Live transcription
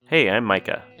Hey, I'm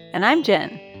Micah. And I'm Jen.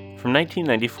 From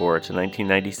 1994 to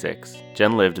 1996,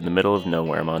 Jen lived in the middle of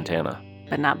nowhere, Montana.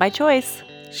 But not by choice.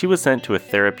 She was sent to a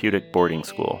therapeutic boarding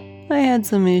school. I had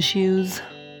some issues.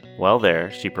 While there,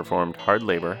 she performed hard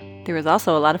labor. There was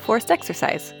also a lot of forced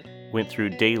exercise. Went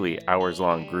through daily,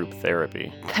 hours-long group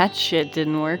therapy. That shit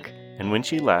didn't work. And when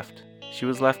she left, she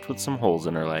was left with some holes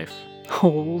in her life.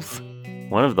 Holes.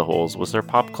 One of the holes was her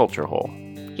pop culture hole.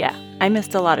 Yeah, I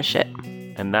missed a lot of shit.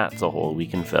 And that's a hole we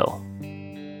can fill.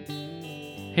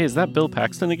 Hey, is that Bill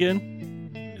Paxton again?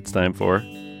 It's time for...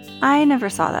 I never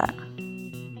saw that.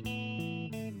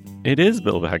 It is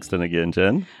Bill Paxton again,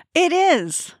 Jen. It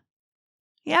is.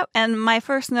 Yep, and my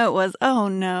first note was, oh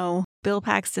no, Bill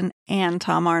Paxton and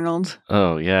Tom Arnold.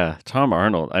 Oh, yeah, Tom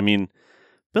Arnold. I mean,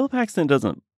 Bill Paxton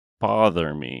doesn't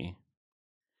bother me.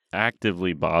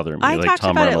 Actively bother me I like talked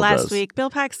Tom about Arnold it last does. week. Bill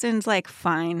Paxton's like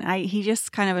fine. He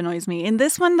just kind of annoys me. In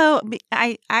this one though,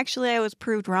 I was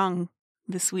proved wrong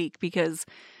this week because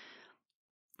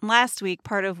last week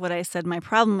part of what I said my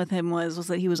problem with him was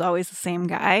that he was always the same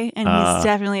guy, and he's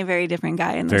definitely a very different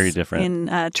guy in this. Very different.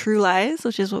 In True Lies,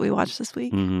 which is what we watched this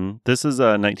week. Mm-hmm. This is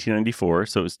 1994,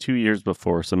 so it was 2 years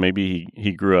before. So maybe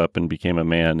he grew up and became a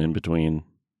man in between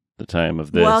the time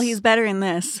of this. Well, he's better in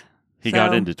this. He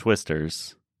got into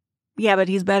Twisters. Yeah, but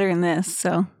he's better in this,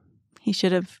 so he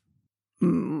should have,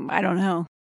 I don't know,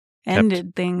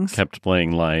 ended things. Kept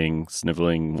playing lying,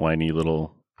 sniveling, whiny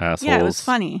little assholes. Yeah, it was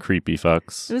funny. Creepy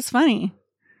fucks. It was funny,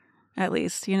 at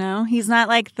least, you know? He's not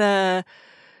like the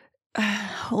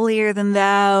holier than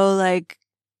thou, like,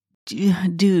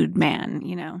 dude man,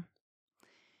 you know?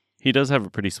 He does have a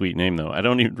pretty sweet name, though. I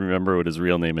don't even remember what his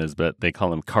real name is, but they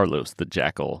call him Carlos the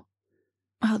Jackal.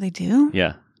 Oh, they do?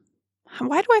 Yeah.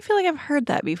 Why do I feel like I've heard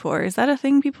that before? Is that a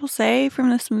thing people say from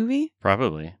this movie?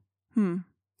 Probably.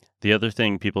 The other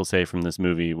thing people say from this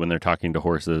movie when they're talking to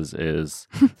horses is...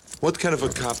 What kind of a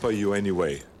cop are you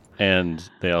anyway? And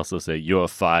they also say, you're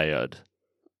fired.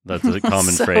 That's a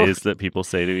common phrase that people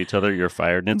say to each other, you're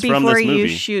fired. And it's from this movie. Before you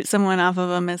shoot someone off of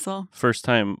a missile? First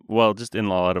time, well, just in a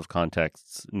lot of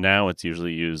contexts. Now it's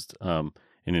usually used in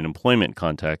an employment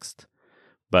context.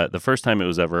 But the first time it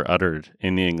was ever uttered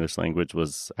in the English language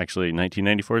was actually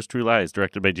 1994's True Lies,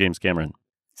 directed by James Cameron.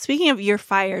 Speaking of you're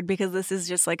fired, because this is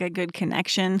just like a good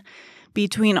connection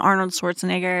between Arnold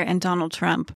Schwarzenegger and Donald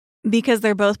Trump. Because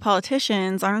they're both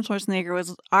politicians. Arnold Schwarzenegger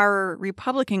was our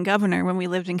Republican governor when we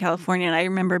lived in California. And I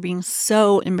remember being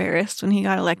so embarrassed when he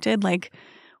got elected. Like,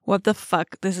 what the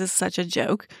fuck? This is such a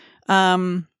joke.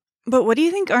 But what do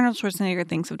you think Arnold Schwarzenegger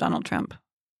thinks of Donald Trump?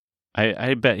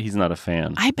 I bet he's not a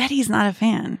fan. I bet he's not a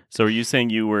fan. So are you saying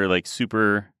you were like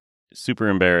super, super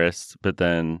embarrassed, but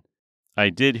then I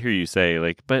did hear you say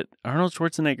like, but Arnold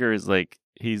Schwarzenegger is like,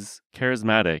 he's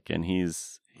charismatic and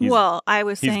he's well, I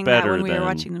was saying that when we were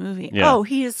watching the movie. Yeah. Oh,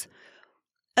 he's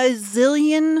a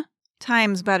zillion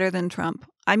times better than Trump.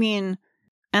 I mean,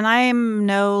 and I am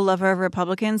no lover of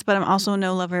Republicans, but I'm also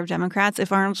no lover of Democrats.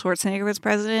 If Arnold Schwarzenegger was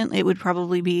president, it would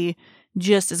probably be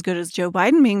just as good as Joe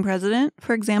Biden being president,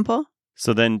 for example.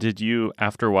 So then did you,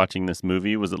 after watching this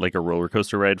movie, was it like a roller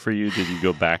coaster ride for you? Did you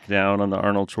go back down on the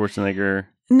Arnold Schwarzenegger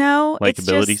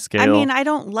likability scale? I mean, I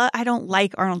don't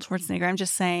like Arnold Schwarzenegger. I'm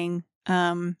just saying,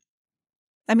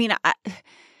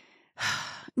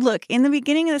 look, in the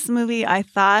beginning of this movie, I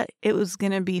thought it was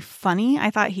going to be funny. I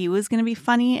thought he was going to be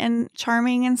funny and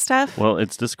charming and stuff. Well,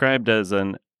 it's described as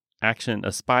a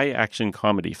spy action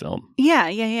comedy film.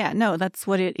 Yeah. No, that's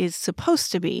what it is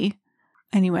supposed to be.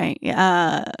 Anyway,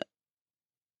 yeah.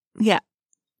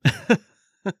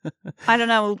 I don't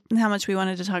know how much we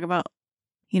wanted to talk about,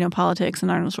 politics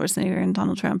and Arnold Schwarzenegger and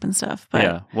Donald Trump and stuff. But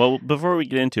yeah. Well, before we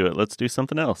get into it, let's do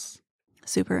something else.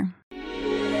 Super.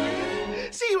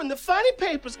 See you in the funny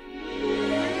papers.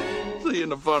 See you in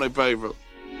the funny paper.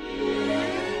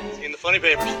 See you in the funny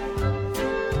papers.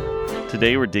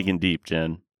 Today we're digging deep,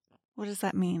 Jen. What does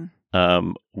that mean?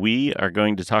 We are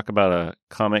going to talk about a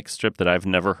comic strip that I've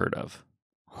never heard of.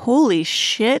 Holy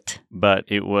shit. But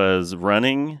it was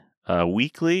running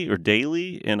weekly or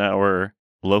daily in our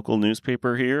local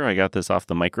newspaper here. I got this off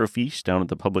the microfiche down at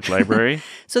the public library.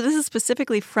 So this is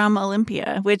specifically from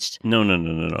Olympia, which... No.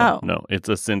 Oh. No, it's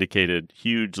a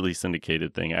hugely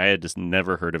syndicated thing. I had just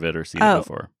never heard of it or seen it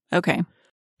before. Okay.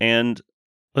 And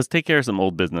let's take care of some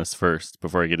old business first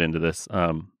before I get into this.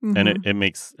 And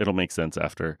it'll make sense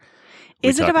after.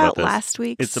 Is it about last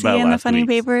week? It's about in the funny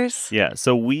week's. papers? Yeah.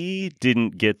 So we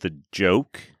didn't get the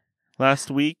joke last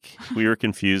week. We were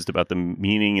confused about the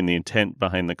meaning and the intent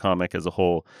behind the comic as a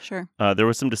whole. Sure. There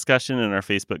was some discussion in our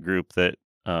Facebook group that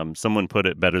someone put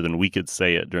it better than we could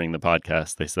say it during the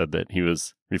podcast. They said that he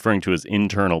was referring to his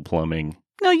internal plumbing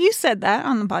No, you said that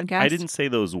on the podcast. I didn't say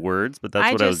those words, but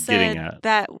that's what I just was getting said at.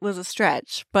 That was a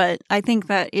stretch, but I think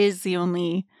that is the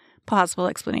only possible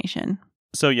explanation.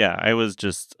 So yeah, I was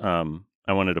just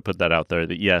I wanted to put that out there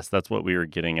that yes, that's what we were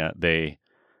getting at. They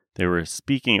were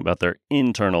speaking about their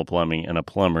internal plumbing, and a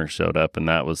plumber showed up, and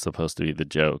that was supposed to be the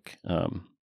joke.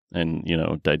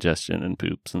 And digestion and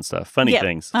poops and stuff, funny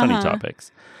things, funny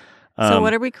topics. So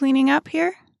what are we cleaning up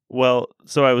here? Well,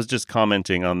 so I was just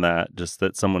commenting on that, just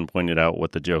that someone pointed out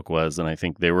what the joke was, and I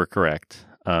think they were correct.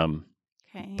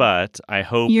 Okay. But I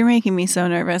hope You're making me so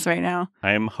nervous right now.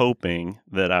 I am hoping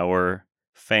that our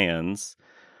fans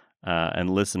and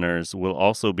listeners will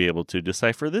also be able to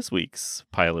decipher this week's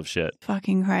pile of shit.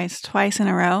 Fucking Christ. Twice in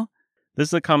a row? This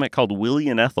is a comic called Willie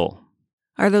and Ethel.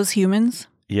 Are those humans?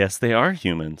 Yes, they are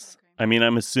humans. I mean,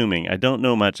 I'm assuming. I don't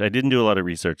know much. I didn't do a lot of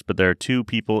research, but there are two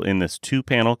people in this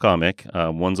 2-panel comic.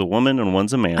 One's a woman and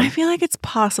one's a man. I feel like it's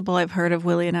possible I've heard of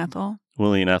Willie and Ethel.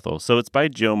 Willie and Ethel. So it's by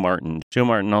Joe Martin. Joe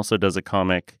Martin also does a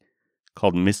comic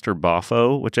called Mr.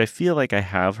 Boffo, which I feel like I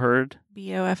have heard.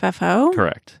 Boffo?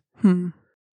 Correct.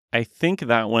 I think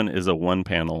that one is a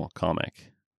 1-panel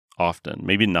comic often.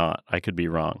 Maybe not. I could be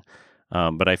wrong.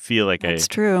 But I feel like That's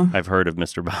true. I've heard of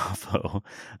Mr. Boffo.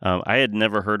 I had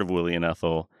never heard of Willie and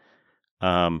Ethel.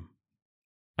 I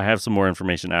have some more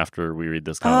information after we read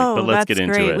this comic, but let's get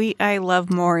into great. it. I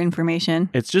love more information.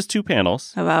 It's just 2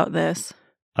 panels about this.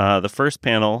 The first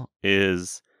panel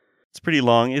it's pretty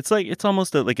long. It's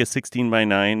almost like a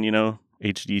 16:9,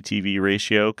 HD TV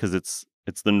ratio, because it's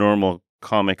the normal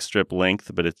comic strip length,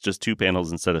 but it's just 2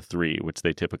 panels instead of 3, which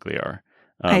they typically are.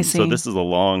 I see. So this is a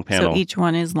long panel. So each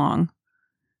one is long.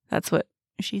 That's what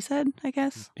she said, I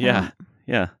guess. Yeah.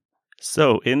 Yeah.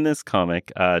 So in this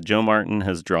comic, Joe Martin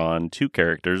has drawn 2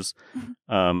 characters.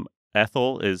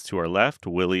 Ethel is to our left.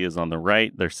 Willie is on the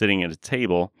right. They're sitting at a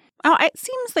table. Oh, it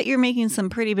seems that you're making some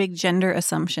pretty big gender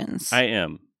assumptions. I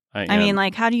am. I mean,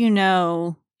 like, how do you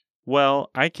know? Well,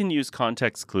 I can use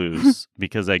context clues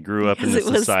because I grew up in a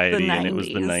society and it was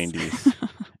the 90s.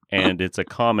 And it's a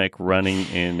comic running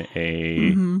in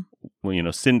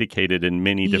a, syndicated in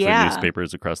many different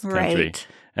newspapers across the country. Right.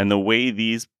 And the way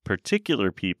these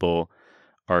particular people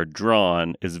are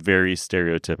drawn is very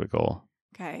stereotypical.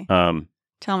 Okay.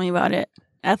 Tell me about it.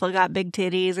 Ethel got big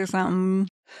titties or something.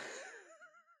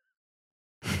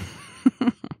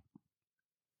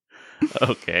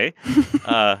 Okay.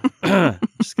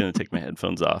 Just going to take my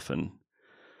headphones off and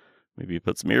maybe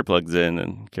put some earplugs in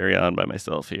and carry on by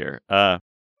myself here.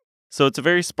 So it's a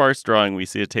very sparse drawing. We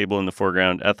see a table in the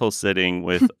foreground. Ethel's sitting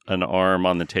with an arm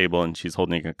on the table, and she's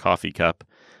holding a coffee cup.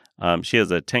 She has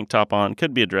a tank top on.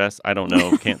 Could be a dress. I don't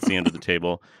know. Can't see under the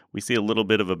table. We see a little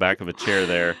bit of a back of a chair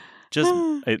there.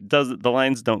 The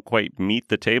lines don't quite meet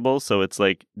the table, so it's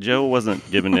like Joe wasn't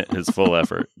giving it his full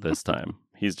effort this time.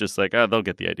 He's just like, they'll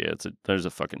get the idea. There's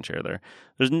a fucking chair there.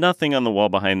 There's nothing on the wall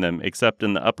behind them, except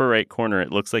in the upper right corner,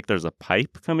 it looks like there's a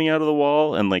pipe coming out of the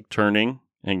wall and like turning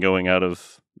and going out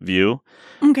of view.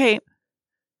 Okay.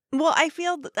 Well,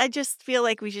 I just feel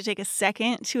like we should take a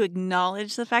second to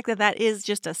acknowledge the fact that is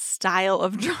just a style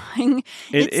of drawing.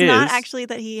 It's not actually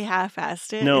that he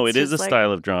half-assed it. No, it is a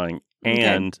style of drawing,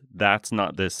 and that's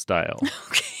not this style.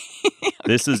 Okay.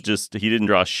 This is just, he didn't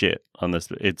draw shit on this.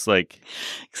 It's like,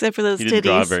 except for those titties. He didn't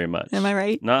draw very much. Am I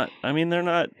right? They're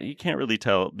not, you can't really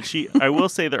tell. I will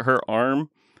say that her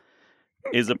arm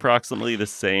is approximately the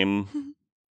same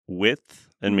width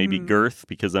and maybe girth,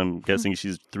 because I'm guessing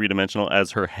she's 3-dimensional, as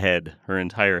her head, her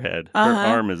entire head. Her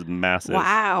arm is massive.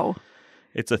 Wow.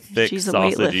 It's a thick,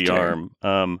 sausagey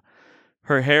arm.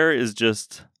 Her hair is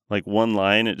just like one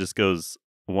line. It just goes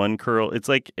one curl. It's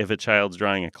like if a child's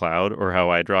drawing a cloud, or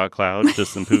how I draw a cloud,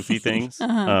 just some poofy things.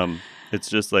 It's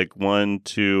just like 1,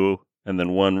 2, and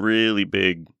then one really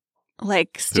big,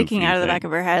 like sticking out of the back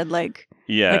of her head, like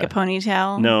a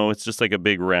ponytail. No, it's just like a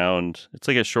big round. It's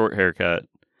like a short haircut.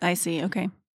 I see. Okay.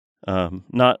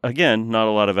 Not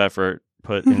a lot of effort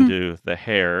put into the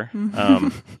hair.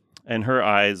 And her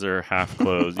eyes are half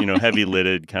closed, heavy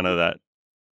lidded, kind of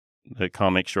the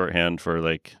comic shorthand for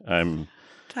like, I'm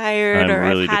tired, or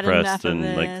really I've had depressed and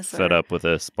this, like fed up with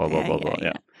this, blah, blah, blah.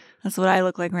 Yeah. That's what I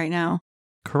look like right now.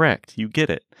 Correct. You get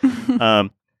it.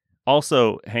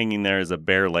 Also hanging there is a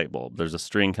bear light bulb. There's a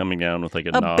string coming down with like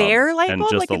a knob. A bear light bulb? And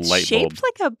just like a it's light shaped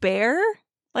bulb. like a bear?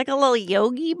 Like a little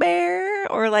Yogi Bear,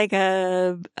 or like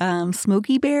a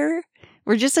Smokey Bear,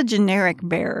 or just a generic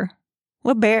bear?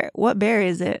 What bear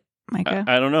is it, Micah?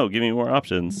 I don't know. Give me more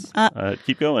options.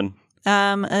 Keep going.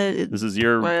 This is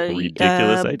your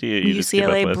ridiculous idea. You just came up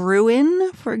UCLA with.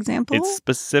 Bruin, for example. It's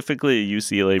specifically a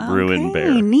UCLA Bruin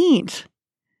bear. Neat.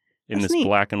 In this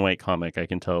black and white comic, I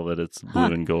can tell that it's blue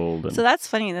and gold. And so that's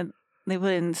funny that They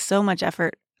put in so much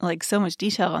effort, like so much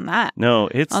detail on that. No,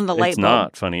 it's On the light it's bulb.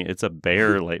 not funny. It's a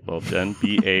bare light bulb, Jen.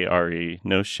 Bare.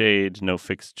 No shade, no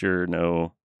fixture,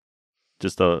 no,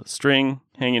 just a string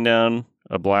hanging down,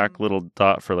 a black little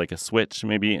dot for like a switch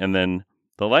maybe, and then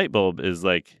the light bulb is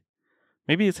like,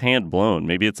 maybe it's hand blown.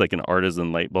 Maybe it's like an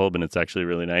artisan light bulb and it's actually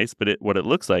really nice, but what it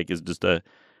looks like is just a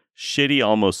shitty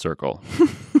almost circle.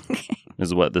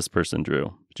 Is what this person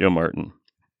drew. Joe Martin.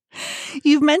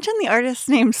 You've mentioned the artist's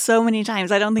name so many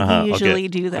times. I don't think you usually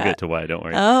do that. I'll get to why, don't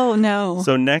worry. Oh, no.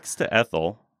 So next to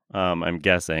Ethel, I'm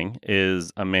guessing,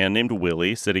 is a man named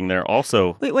Willie sitting there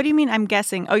also. Wait, what do you mean I'm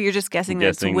guessing? Oh, you're just guessing that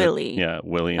it's Willie.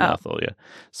 Willie and Ethel, yeah.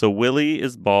 So Willie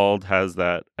is bald, has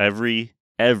that every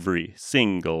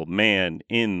single man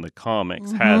in the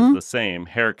comics has the same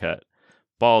haircut.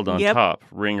 Bald on top,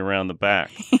 ring around the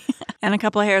back. And a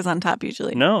couple of hairs on top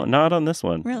usually. No, not on this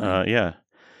one. Really? Yeah.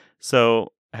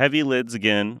 So heavy lids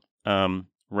again,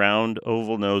 round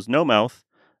oval nose, no mouth.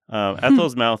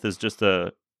 Ethel's mouth is just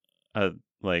a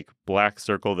like black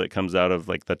circle that comes out of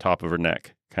like the top of her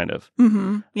neck, kind of.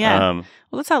 Mm-hmm. Yeah. Well,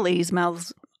 that's how ladies'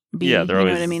 mouths be. Yeah, they're you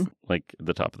always know what I mean? like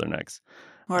the top of their necks.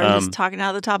 Or just talking out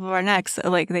of the top of our necks,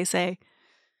 like they say.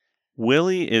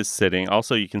 Willie is sitting.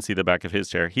 Also, you can see the back of his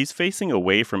chair. He's facing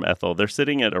away from Ethel. They're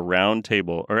sitting at a round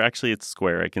table, or actually it's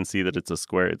square. I can see that it's a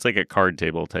square. It's like a card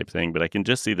table type thing, but I can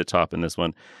just see the top in this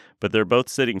one. But they're both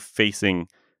sitting facing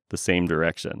the same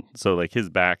direction. So like his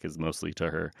back is mostly to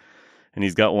her. And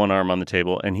he's got one arm on the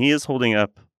table, and he is holding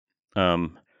up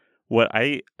what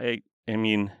I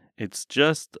mean, it's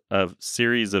just a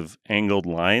series of angled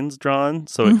lines drawn.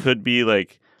 So it could be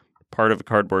like part of a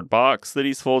cardboard box that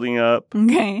he's folding up.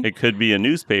 Okay. It could be a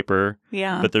newspaper.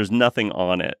 Yeah. But there's nothing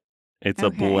on it. It's a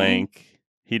blank.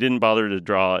 He didn't bother to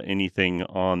draw anything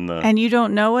on the... And you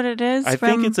don't know what it is? I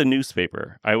think it's a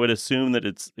newspaper. I would assume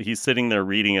that he's sitting there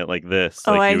reading it like this.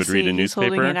 Oh, like you I would see. read a He's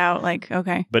newspaper. holding it out like,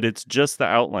 okay. But it's just the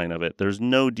outline of it. There's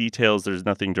no details. There's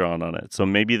nothing drawn on it. So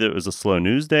maybe there was a slow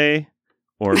news day,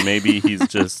 or maybe he's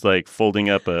just like folding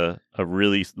up a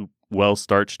really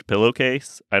well-starched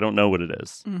pillowcase. I don't know what it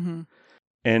is. Mm-hmm.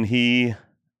 And he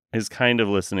is kind of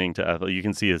listening to Ethel. You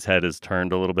can see his head is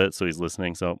turned a little bit, so he's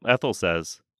listening. So Ethel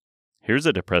says, "Here's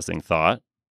a depressing thought."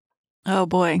 Oh,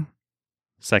 boy.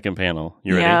 Second panel.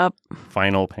 You ready? Yep.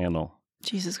 Final panel.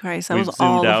 Jesus Christ. That We've was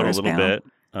all zoomed the out a first little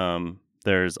panel. bit.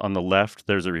 There's on the left,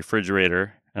 there's a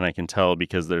refrigerator, and I can tell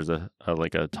because there's a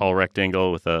tall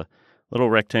rectangle with a little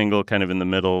rectangle kind of in the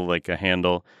middle, like a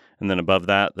handle. And then above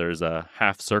that, there's a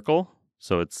half circle.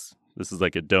 So this is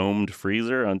like a domed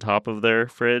freezer on top of their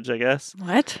fridge, I guess.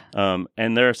 What?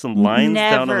 And there are some lines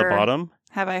down on the bottom.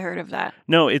 Have I heard of that?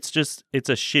 No, it's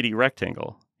a shitty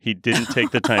rectangle. He didn't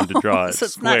take the time to draw it So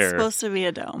it's square. not supposed to be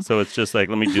a dome. So it's just like,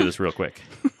 let me do this real quick.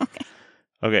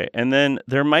 Okay. And then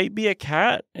there might be a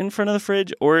cat in front of the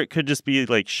fridge, or it could just be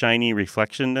like shiny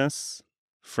reflectionness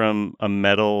from a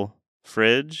metal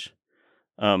fridge.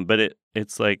 But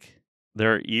it's like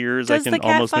there are ears. Does I the can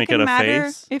cat almost make it fucking a matter?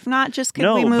 face. If not, just could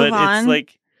No, we move but on? it's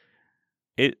like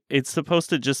it's supposed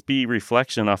to just be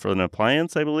reflection off of an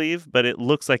appliance, I believe, but it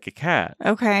looks like a cat.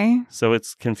 Okay. So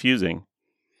it's confusing.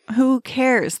 Who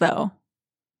cares, though?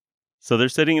 So they're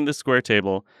sitting at the square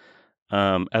table.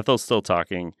 Ethel's still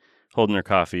talking, holding her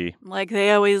coffee. Like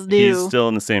they always do. He's still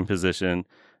in the same position.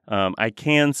 I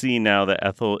can see now that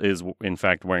Ethel is, in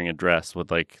fact, wearing a dress with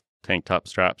like tank top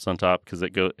straps on top because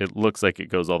it looks like it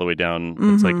goes all the way down.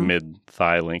 Mm-hmm. It's like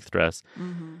mid-thigh length dress.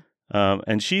 Mm-hmm.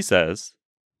 And she says,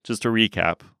 just to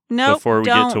recap, before we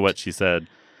get to what she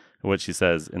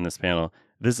says in this panel,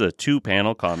 this is a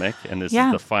 2-panel comic, and this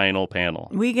is the final panel.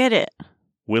 We get it.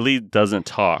 Willie doesn't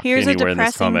talk Here's anywhere a in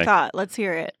this depressing comic. thought. Let's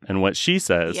hear it. And what she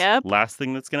says, last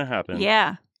thing that's going to happen.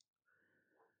 Yeah.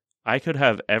 I could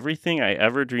have everything I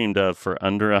ever dreamed of for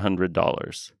under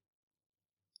 $100.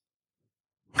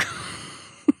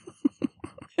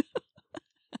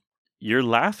 You're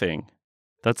laughing.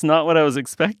 That's not what I was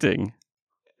expecting.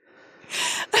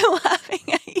 I'm laughing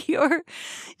at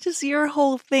your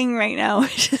whole thing right now,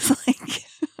 which is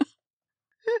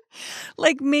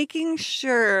like making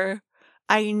sure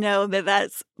I know that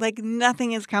that's like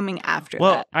nothing is coming after that.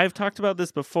 Well, I've talked about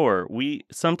this before.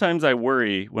 Sometimes I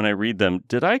worry when I read them,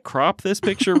 did I crop this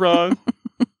picture wrong?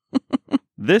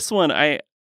 This one, I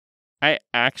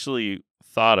actually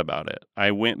thought about it.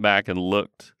 I went back and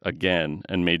looked again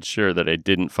and made sure that I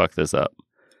didn't fuck this up.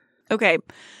 Okay.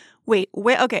 Wait,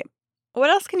 okay. What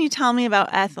else can you tell me about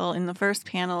Ethel in the first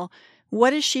panel?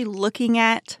 What is she looking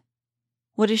at?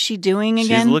 What is she doing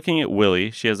again? She's looking at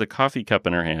Willie. She has a coffee cup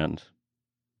in her hand.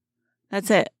 That's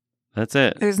it. That's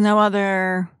it. There's no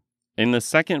other... In the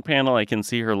second panel, I can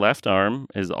see her left arm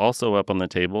is also up on the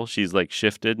table. She's like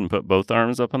shifted and put both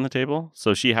arms up on the table.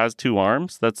 So she has two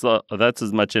arms. That's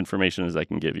as much information as I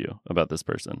can give you about this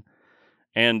person.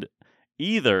 And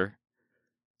either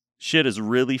shit is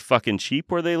really fucking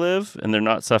cheap where they live and they're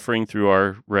not suffering through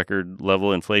our record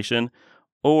level inflation,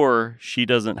 or she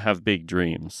doesn't have big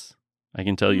dreams. I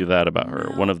can tell you that about her.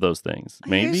 No. One of those things.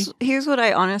 Maybe? Here's what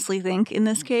I honestly think in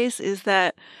this case is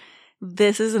that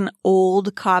this is an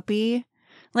old copy.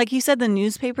 Like you said, the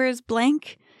newspaper is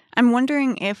blank. I'm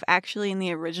wondering if actually in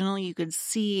the original you could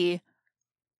see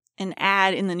an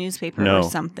ad in the newspaper or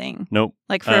something. Nope.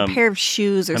 Like for a pair of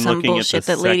shoes or some bullshit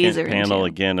that ladies are into. I'm looking at the second panel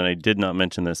again, and I did not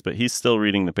mention this, but he's still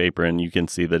reading the paper, and you can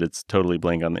see that it's totally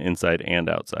blank on the inside and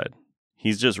outside.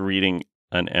 He's just reading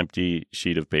an empty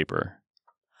sheet of paper.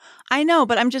 I know,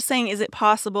 but I'm just saying, is it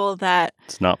possible that...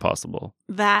 It's not possible.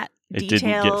 That it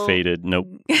detail... didn't get faded. Nope.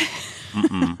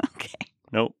 Okay.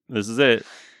 Nope. This is it.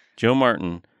 Joe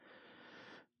Martin.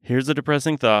 Here's a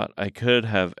depressing thought. I could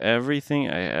have everything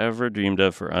I ever dreamed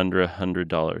of for under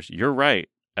 $100. You're right,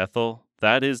 Ethel.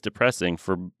 That is depressing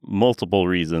for multiple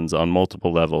reasons on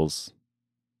multiple levels.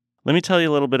 Let me tell you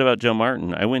a little bit about Joe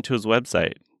Martin. I went to his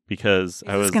website because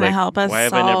I was like, help us why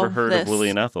have I never heard of Willie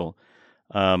and Ethel?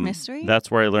 Mystery?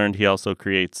 That's where I learned he also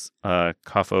creates that's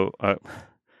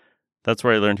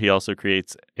where I learned he also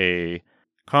creates a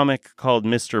comic called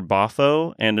Mr.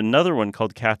 Boffo and another one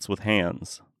called Cats with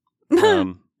Hands.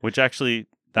 Which actually,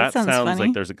 that sounds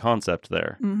like there's a concept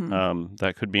there. Mm-hmm.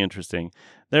 That could be interesting.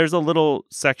 There's a little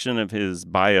section of his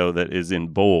bio that is in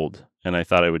bold, and I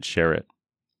thought I would share it.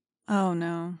 Oh,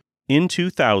 no. In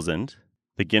 2000,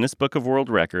 the Guinness Book of World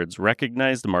Records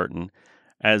recognized Martin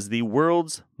as the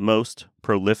world's most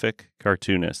prolific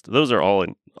cartoonist. Those are all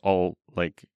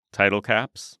like title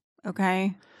caps.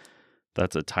 Okay.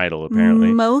 That's a title,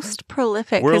 apparently. Most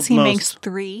prolific, because he makes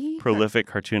 3? Prolific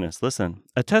cartoonist. Listen,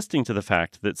 attesting to the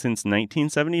fact that since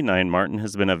 1979, Martin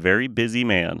has been a very busy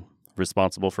man,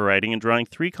 responsible for writing and drawing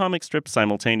 3 comic strips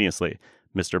simultaneously.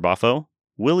 Mr. Boffo,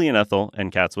 Willie and Ethel,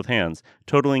 and Cats with Hands,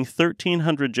 totaling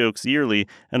 1,300 jokes yearly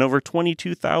and over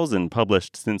 22,000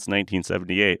 published since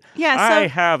 1978. Yeah, I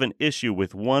have an issue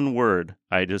with one word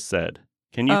I just said.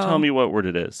 Can you tell me what word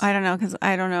it is? I don't know, because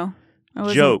I don't know.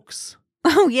 Jokes.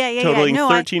 Oh, yeah. Totaling No,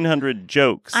 1,300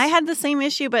 jokes. I had the same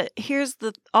issue, but here's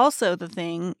also the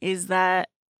thing is that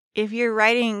if you're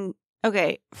writing...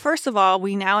 Okay, first of all,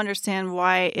 we now understand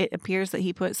why it appears that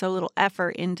he put so little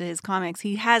effort into his comics.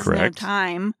 He has no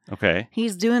time. Okay.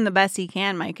 He's doing the best he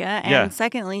can, Micah. And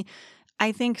secondly,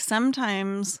 I think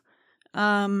sometimes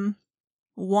one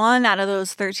out of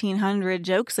those 1,300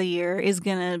 jokes a year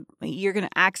you're gonna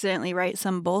accidentally write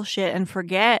some bullshit and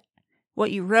forget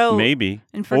what you wrote. Maybe.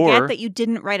 And forget that you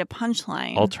didn't write a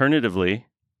punchline. Alternatively,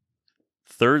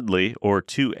 thirdly, or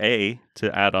 2A,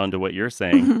 to add on to what you're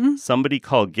saying, somebody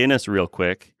call Guinness real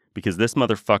quick, because this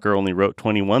motherfucker only wrote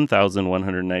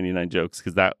 21,199 jokes,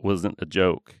 because that wasn't a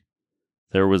joke.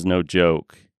 There was no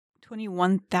joke.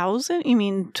 21,000? You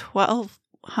mean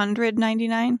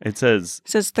 1,299? It says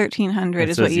 1,300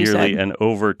 is what you yearly said. And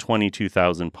over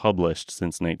 22,000 published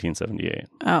since 1978.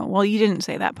 Oh, well, you didn't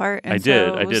say that part. I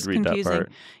did read that part.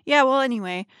 Yeah, well,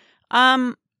 anyway.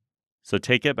 So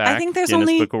take it back. I think there's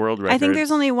Guinness Book of World Records. I think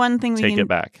there's only one thing Take it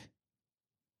back.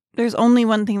 There's only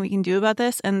one thing we can do about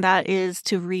this, and that is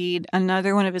to read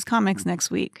another one of his comics next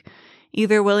week.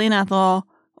 Either Willie and Ethel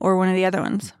or one of the other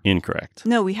ones. Incorrect.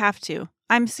 No, we have to.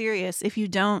 I'm serious. If you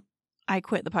don't, I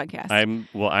quit the podcast. I'm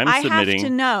I submitting. have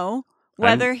to know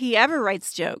whether he ever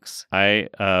writes jokes. I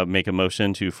make a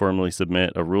motion to formally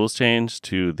submit a rules change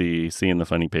to the Seeing the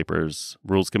Funny Papers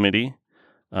Rules Committee.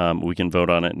 We can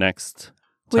vote on it next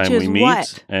time we meet.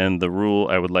 What? And the rule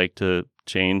I would like to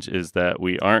change is that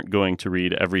we aren't going to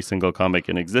read every single comic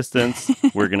in existence.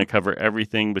 We're going to cover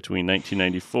everything between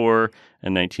 1994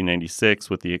 and 1996,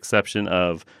 with the exception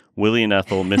of Willie and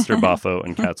Ethel, Mr. Boffo,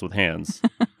 and Cats with Hands.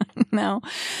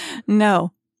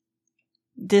 No.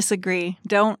 Disagree.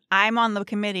 Don't. I'm on the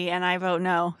committee and I vote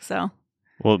no. So.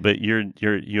 Well, but you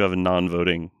have a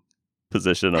non-voting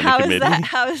position on the committee.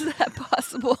 How is that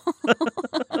possible?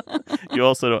 You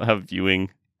also don't have viewing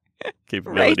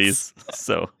capabilities,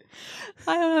 so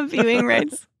I don't have viewing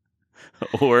rights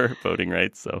or voting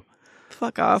rights. So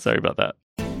fuck off. Sorry about that.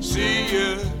 See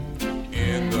you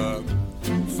in the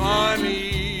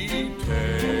funny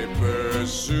paper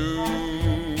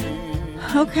soon.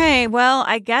 Okay, well,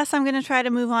 I guess I'm going to try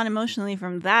to move on emotionally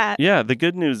from that. Yeah, the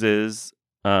good news is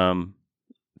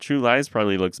True Lies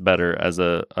probably looks better as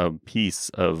a piece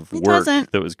of work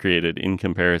that was created in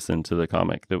comparison to the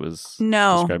comic that was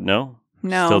described. No?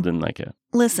 No. Still didn't like it.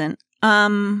 Listen,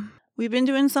 we've been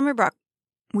doing summer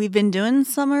we've been doing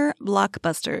summer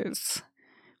blockbusters.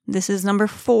 This is number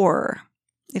 4,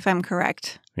 if I'm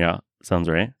correct. Yeah, sounds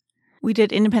right. We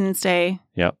did Independence Day.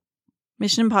 Yep.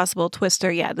 Mission Impossible,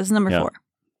 Twister. Yeah, this is number 4.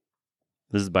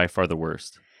 This is by far the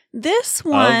worst. This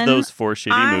one, of those 4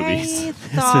 shitty movies, this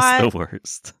is the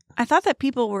worst. I thought that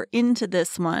people were into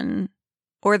this one,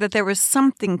 or that there was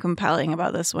something compelling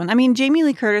about this one. I mean, Jamie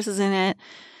Lee Curtis is in it.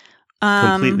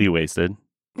 Completely wasted.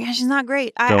 Yeah, she's not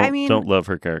great. Don't love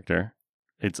her character.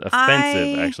 It's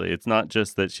offensive, actually. It's not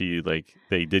just that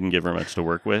they didn't give her much to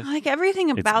work with. Like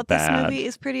everything about this movie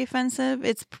is pretty offensive.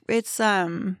 It's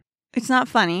not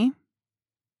funny.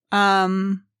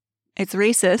 It's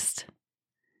racist.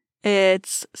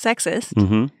 It's sexist.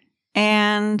 Mm-hmm.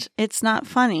 And it's not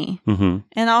funny. Mm-hmm.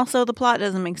 And also the plot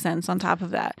doesn't make sense on top of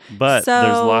that. But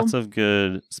there's lots of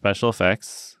good special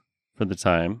effects for the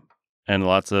time and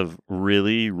lots of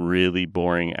really, really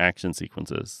boring action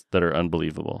sequences that are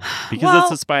unbelievable. Because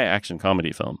it's a spy action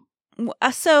comedy film.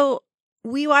 So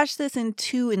we watched this in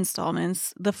 2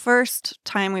 installments. The first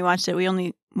time we watched it, we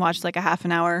only watched like a half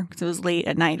an hour because it was late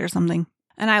at night or something.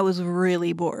 And I was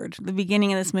really bored. The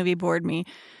beginning of this movie bored me.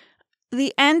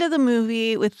 The end of the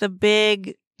movie with the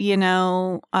big,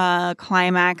 climax.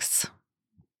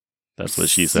 That's what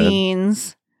she scenes.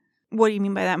 said. What do you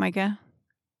mean by that, Micah?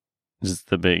 Just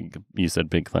you said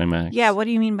big climax. Yeah, what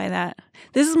do you mean by that?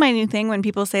 This is my new thing when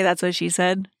people say that's what she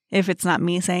said. If it's not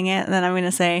me saying it, then I'm going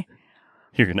to say,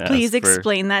 you're going to please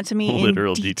explain that to me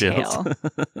literal in detail. details.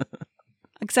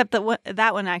 Except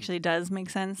that one actually does make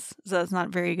sense. So it's not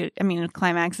very good. I mean, a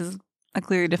climax is a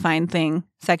clearly defined thing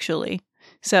sexually.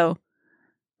 So,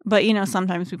 but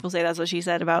sometimes people say that's what she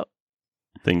said about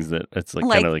things that it's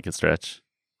kind of like a stretch.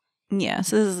 Yeah,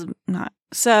 so this is not.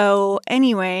 So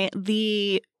anyway,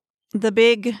 the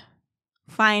big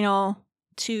final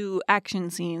 2 action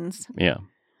scenes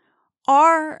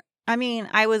are, I mean,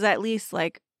 I was at least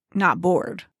not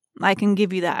bored. I can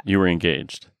give you that. You were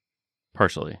engaged.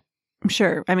 Partially.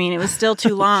 Sure. I mean, it was still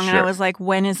too long. Sure. And I was like,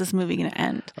 when is this movie going to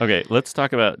end? Okay, let's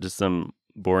talk about just some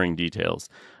boring details.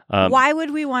 Why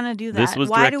would we want to do that? This was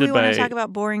Why do we want by- to talk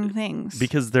about boring things?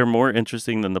 Because they're more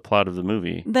interesting than the plot of the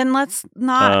movie. Then let's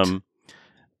not.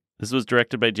 This was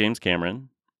directed by James Cameron.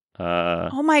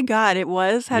 Oh my God, it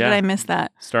was? How did I miss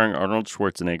that? Starring Arnold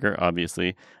Schwarzenegger,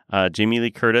 obviously. Jamie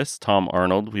Lee Curtis, Tom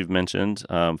Arnold, we've mentioned.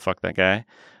 Fuck that guy.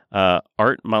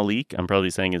 Art Malik, I'm probably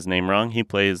saying his name wrong. He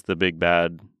plays the big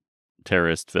bad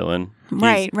terrorist villain.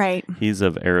 Right. He's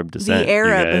of Arab descent. The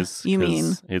Arab, you guys, you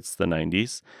mean. It's the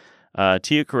 90s.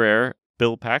 Tia Carrere,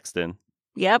 Bill Paxton.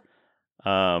 Yep.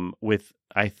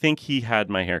 I think he had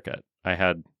my haircut. I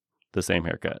had the same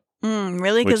haircut.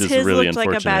 Really? Which Because is his really looked like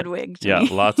a unfortunate. bad wig to Yeah, me.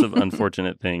 lots of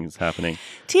unfortunate things happening.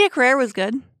 Tia Carrere was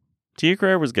good. Tia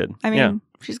Carrere was good. I mean,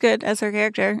 she's good as her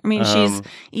character. I mean, she's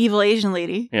evil Asian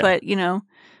lady, but,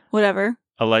 whatever.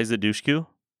 Eliza Dushku,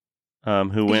 who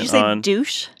Did went you say on...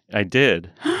 douche? I did.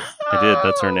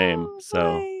 That's her name.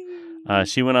 So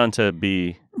she went on to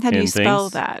be How do you in spell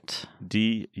things. that?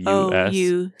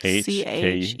 Dushku.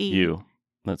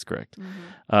 That's correct.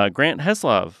 Mm-hmm. Grant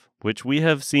Heslov, which we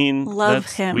have seen.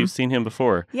 Love him. We've seen him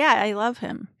before. Yeah, I love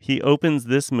him. He opens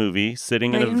this movie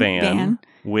sitting in a van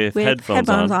with headphones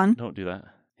on. Don't do that.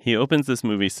 He opens this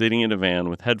movie sitting in a van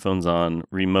with headphones on,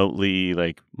 remotely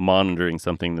monitoring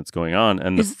something that's going on.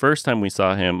 And the first time we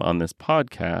saw him on this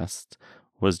podcast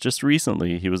was just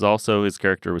recently. His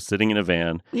character was sitting in a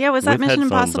van. Yeah, was that with Mission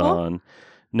headphones Impossible? on.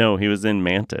 No, he was in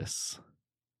Mantis.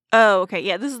 Oh, okay.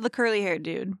 Yeah, this is the curly-haired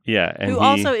dude. Yeah. And who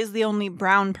also is the only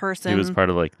brown person. He was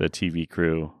part of the TV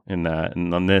crew in that.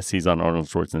 And on this, he's on Arnold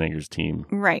Schwarzenegger's team.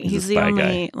 Right. He's the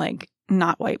only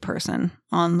not white person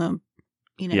on the,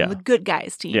 the good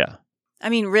guys team. Yeah. I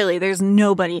mean, really, there's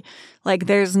nobody.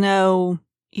 There's no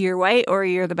you're white or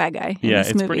you're the bad guy. Yeah,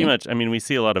 it's pretty much. I mean, we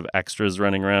see a lot of extras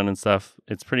running around and stuff.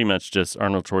 It's pretty much just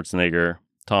Arnold Schwarzenegger,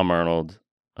 Tom Arnold,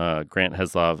 Grant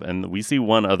Heslov, and we see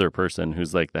one other person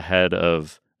who's the head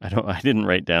of. I didn't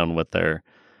write down what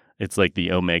it's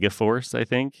the Omega Force, I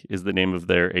think, is the name of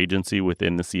their agency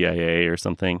within the CIA or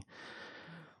something.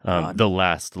 The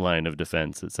last line of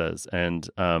defense, it says. And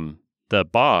the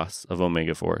boss of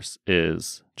Omega Force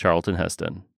is Charlton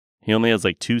Heston. He only has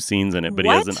 2 scenes in it, but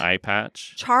he has an eye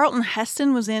patch. Charlton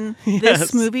Heston was in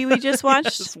this movie we just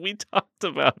watched? Yes, we talked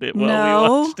about it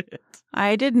while we watched it.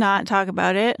 I did not talk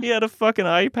about it. He had a fucking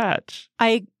eye patch.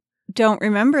 I don't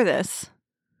remember this.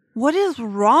 What is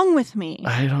wrong with me?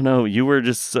 I don't know. You were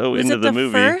just so into the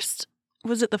movie.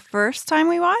 Was it the first time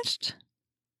we watched?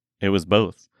 It was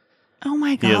both. Oh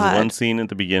my God. He has one scene at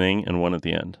the beginning and one at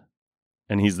the end.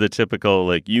 And he's the typical,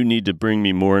 like, you need to bring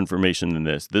me more information than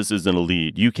this. This isn't a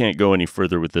lead. You can't go any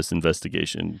further with this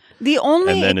investigation. And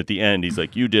then at the end, he's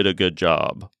like, you did a good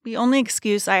job. The only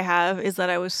excuse I have is that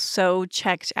I was so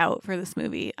checked out for this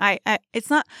movie. I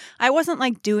wasn't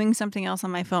like doing something else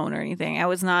on my phone or anything. I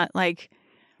was not like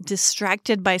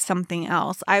distracted by something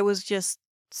else. I was just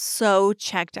so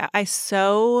checked out. I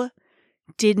so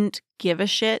didn't give a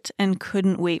shit and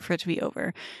couldn't wait for it to be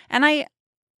over. And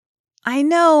I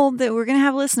know that we're going to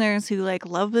have listeners who like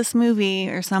love this movie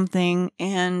or something.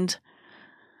 And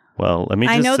well, let me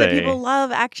just say, I know that people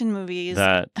love action movies.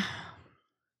 That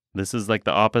this is like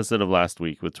the opposite of last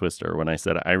week with Twister, when I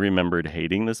said I remembered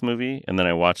hating this movie and then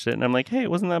I watched it and I'm like, hey, it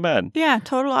wasn't that bad. Yeah,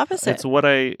 total opposite. It's what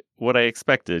I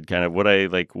expected, kind of what I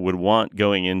like would want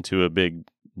going into a big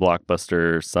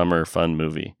blockbuster summer fun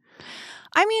movie.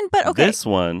 I mean, but okay. This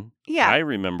one, yeah, I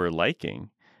remember liking.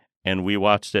 And we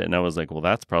watched it, and I was like, well,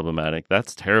 that's problematic.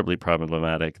 That's terribly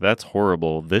problematic. That's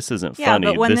horrible. This isn't funny.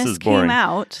 But when this is boring. Came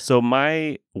out... So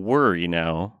my worry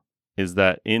now is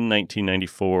that in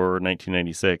 1994 or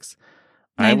 1996,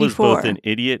 94. I was both an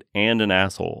idiot and an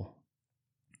asshole.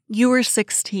 You were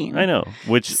 16. I know.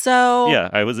 Yeah,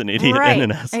 I was an idiot and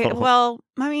an asshole. Well,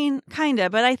 I mean, kind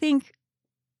of. But I think,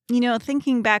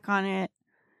 thinking back on it,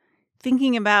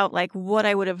 thinking about like what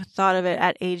I would have thought of it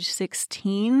at age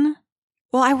 16...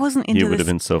 Well, I wasn't into this. You would have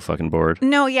been so fucking bored.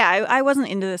 No, yeah, I wasn't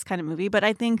into this kind of movie, but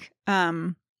I think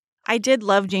I did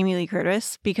love Jamie Lee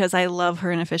Curtis because I love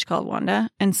her in A Fish Called Wanda,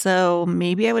 and so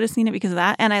maybe I would have seen it because of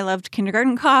that. And I loved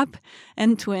Kindergarten Cop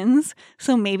and Twins,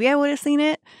 so maybe I would have seen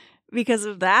it because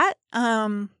of that.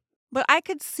 But I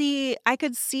could see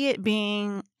it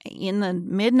being in the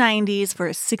mid 90s for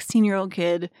a 16-year-old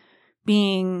kid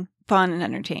being fun and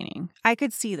entertaining. I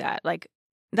could see that. Like,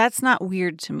 that's not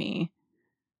weird to me.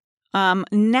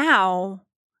 Now,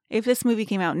 if this movie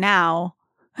came out now,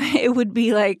 it would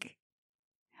be like,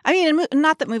 I mean,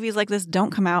 not that movies like this don't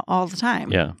come out all the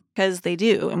time. Yeah. Because they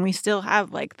do. And we still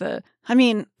have like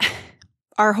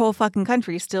our whole fucking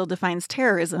country still defines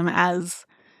terrorism as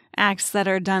acts that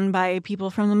are done by people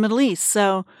from the Middle East.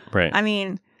 So, right. I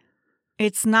mean,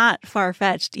 it's not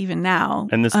far-fetched even now.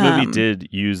 And this movie did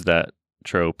use that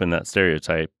trope and that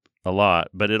stereotype a lot.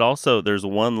 But it also, there's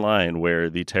one line where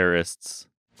the terrorists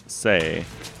say,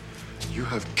 "You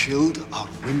have killed our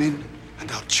women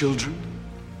and our children,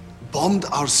 bombed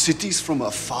our cities from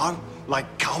afar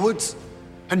like cowards,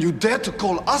 and you dare to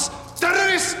call us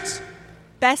terrorists!"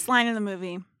 Best line in the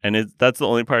movie. And that's the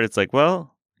only part. It's like,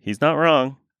 well, he's not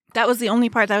wrong. That was the only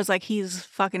part that was like, he's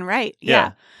fucking right.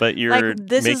 Yeah. But you're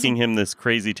making him this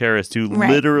crazy terrorist who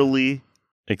literally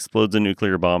explodes a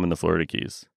nuclear bomb in the Florida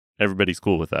Keys. Everybody's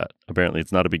cool with that. Apparently,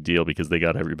 it's not a big deal because they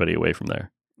got everybody away from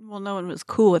there. Well, no one was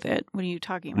cool with it. What are you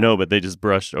talking about? No, but they just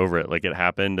brushed over it like it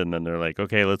happened, and then they're like,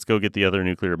 okay, let's go get the other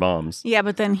nuclear bombs. Yeah,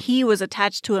 but then he was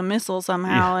attached to a missile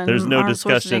somehow, and there's no Arnold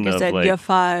discussion Schwarzenegger of said, like, "You're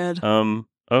fired."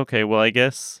 Okay, well, I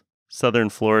guess Southern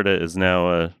Florida is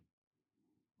now a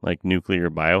like nuclear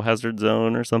biohazard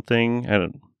zone or something.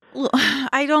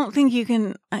 I don't think you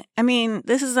can. I mean,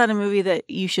 this is not a movie that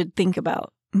you should think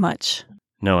about much.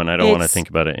 No, and I don't want to think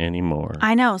about it anymore.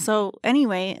 I know. So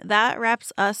anyway, that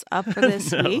wraps us up for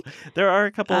this week. There are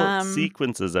a couple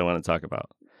sequences I want to talk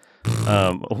about.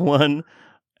 One,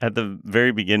 at the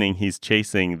very beginning, he's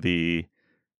chasing the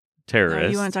terrorist.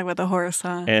 Oh, you want to talk about the horse,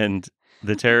 huh? And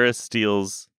the terrorist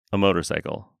steals a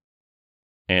motorcycle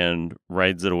and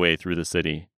rides it away through the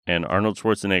city. And Arnold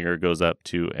Schwarzenegger goes up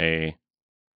to a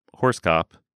horse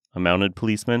cop, a mounted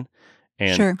policeman,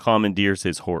 and commandeers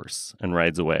his horse and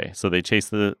rides away. So they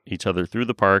chase each other through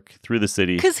the park, through the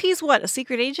city. Because he's what, a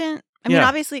secret agent? I mean,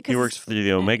 obviously, he works for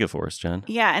the Omega Force, Jen.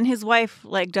 Yeah, and his wife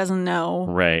like doesn't know.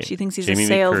 Right, she thinks he's Jamie a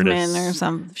salesman or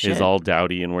some shit. Is all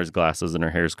dowdy and wears glasses, and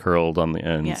her hair's curled on the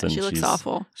ends. Yeah, and she looks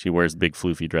awful. She wears big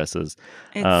floofy dresses.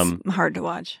 It's hard to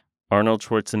watch. Arnold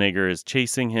Schwarzenegger is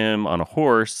chasing him on a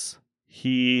horse.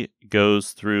 He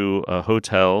goes through a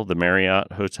hotel, the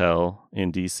Marriott Hotel in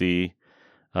D.C.,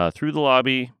 through the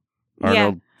lobby.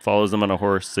 Arnold follows him on a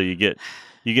horse, so you get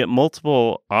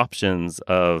multiple options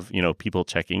of, people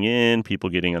checking in, people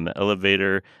getting on the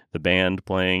elevator, the band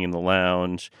playing in the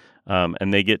lounge,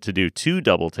 and they get to do 2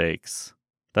 double takes.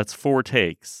 That's 4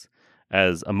 takes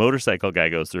as a motorcycle guy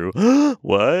goes through,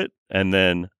 what? And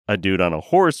then a dude on a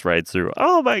horse rides through,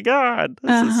 oh my God,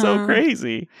 this is so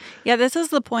crazy. Yeah, this is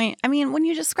the point. I mean, when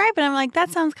you describe it, I'm like, that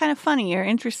sounds kind of funny or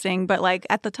interesting, but like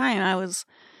at the time I was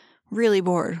really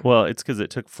bored. Well, it's because it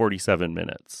took 47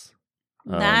 minutes.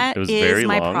 That is very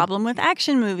my problem with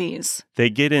action movies. They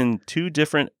get in 2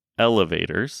 different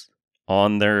elevators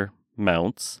on their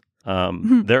mounts.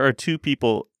 There are 2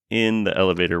 people in the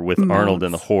elevator with Arnold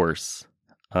and the horse.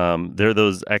 There are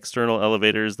those external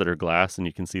elevators that are glass and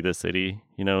you can see the city,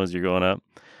 as you're going up.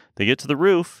 They get to the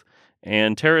roof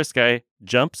and terrorist guy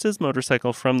jumps his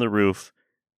motorcycle from the roof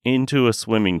into a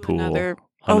swimming pool on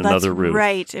another roof.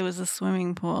 Right. It was a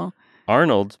swimming pool.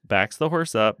 Arnold backs the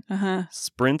horse up,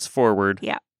 sprints forward.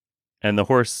 Yeah. And the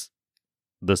horse,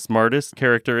 the smartest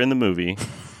character in the movie,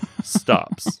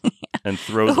 stops and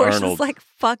throws the horse Arnold. is like,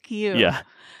 fuck you. Yeah.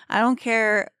 I don't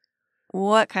care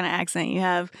what kind of accent you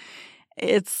have.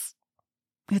 It's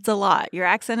a lot. Your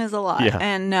accent is a lot. Yeah.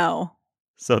 And no.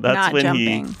 So that's not when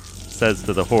jumping. he says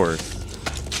to the horse,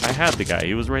 I had the guy.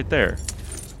 He was right there.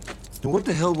 And what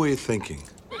the hell were you thinking?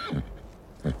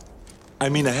 I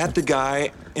mean, I had the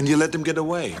guy, and you let him get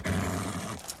away.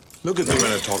 Look at me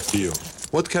when I talk to you.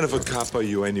 What kind of a cop are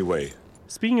you anyway?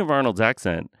 Speaking of Arnold's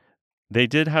accent, they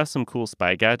did have some cool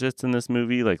spy gadgets in this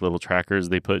movie, like little trackers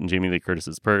they put in Jamie Lee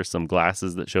Curtis's purse, some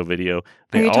glasses that show video.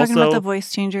 They Are you talking about also the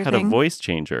voice changer had thing? a voice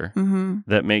changer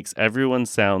that makes everyone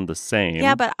sound the same.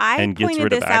 Yeah, but I and gets pointed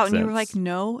rid of this out, and you were accents. like,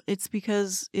 "No, it's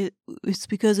because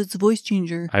it's a voice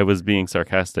changer." I was being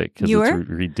sarcastic because You it's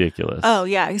were? ridiculous. Oh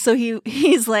yeah, so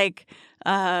he's like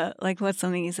what's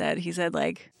something he said? He said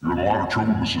like, You're in a lot of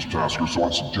trouble, Mrs. Tasker, so I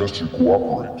suggest you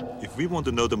cooperate. If we want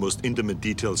to know the most intimate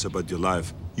details about your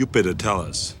life, you better tell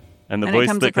us. and the and it voice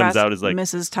comes that comes across out is like,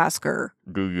 Mrs. Tasker.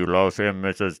 do you love him,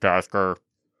 Mrs. Tasker?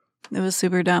 It was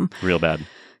super dumb. Real bad.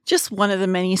 Just one of the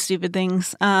many stupid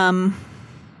things.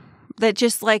 That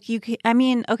just like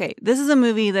okay, this is a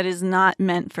movie that is not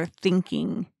meant for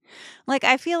thinking. Like,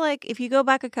 I feel like if you go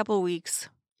back a couple weeks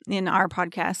in our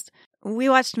podcast, we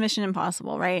watched Mission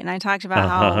Impossible, right? And I talked about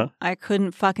how I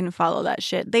couldn't fucking follow that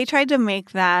shit. They tried to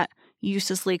make that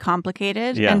uselessly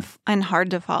complicated and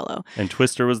hard to follow. And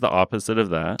Twister was the opposite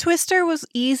of that. Twister was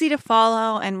easy to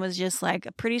follow and was just like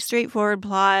a pretty straightforward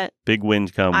plot. Big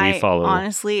wind come, we follow. I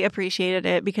honestly appreciated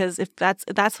it because if that's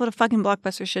what a fucking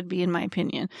blockbuster should be, in my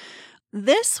opinion.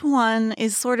 This one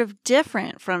is sort of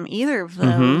different from either of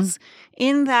those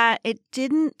in that it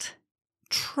didn't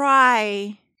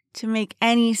try to make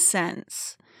any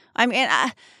sense. I mean,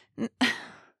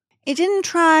 it didn't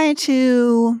try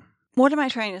to... What am I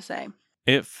trying to say?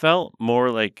 It felt more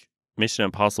like Mission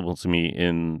Impossible to me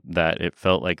in that it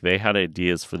felt like they had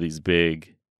ideas for these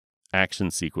big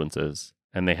action sequences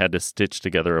and they had to stitch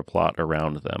together a plot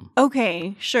around them.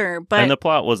 Okay, sure, but... And the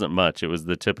plot wasn't much. It was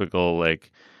the typical,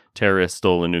 like, terrorists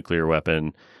stole a nuclear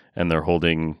weapon and they're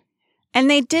holding... And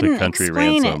they didn't country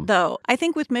explain ransom. it, though. I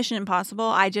think with Mission Impossible,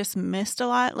 I just missed a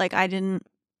lot. Like, I didn't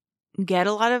get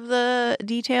a lot of the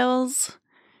details,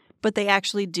 but they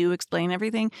actually do explain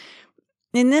everything.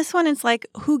 In this one, it's like,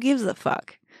 who gives a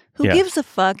fuck? Who gives a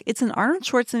fuck? It's an Arnold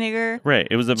Schwarzenegger. Right.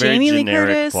 It was a very Jamie Lee generic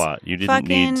Curtis, plot. You didn't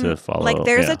need to follow. Like,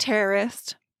 there's a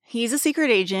terrorist. He's a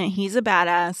secret agent. He's a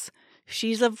badass.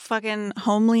 She's a fucking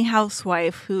homely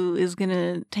housewife who is going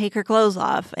to take her clothes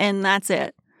off, and that's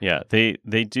it. Yeah, they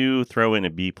do throw in a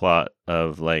B plot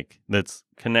of, like, that's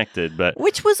connected, but...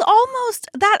 Which was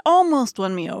almost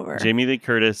won me over. Jamie Lee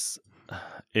Curtis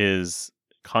is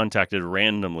contacted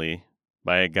randomly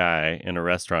by a guy in a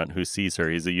restaurant who sees her.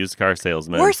 He's a used car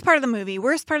salesman. Worst part of the movie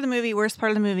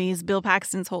is Bill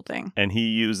Paxton's whole thing. And he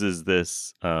uses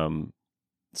this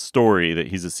story that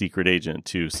he's a secret agent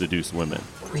to seduce women.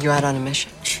 Were you out on a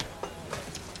mission?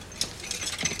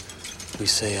 We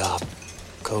say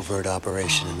covert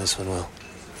operation, and this one, well,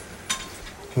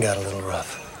 got a little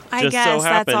rough. I Just guess so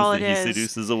happens that's all that it he is.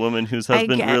 seduces a woman whose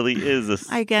husband really is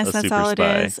I guess a that's super all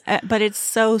spy. it is. But it's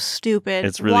so stupid.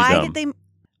 It's really dumb.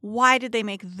 Why did they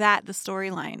make that the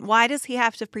storyline? Why does he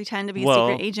have to pretend to be a Well,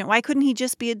 secret agent? Why couldn't he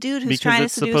just be a dude who's because trying to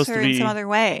it's seduce supposed her to be- in some other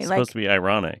way? It's supposed to be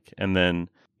ironic. And then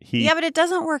he... Yeah, but it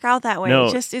doesn't work out that way. No,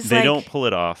 It just is they like, don't pull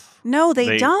it off. No,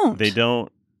 they don't. They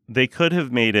don't. They could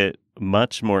have made it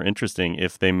much more interesting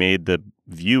if they made the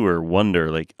viewer wonder,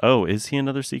 like, oh, is he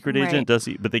another secret agent? Right. Does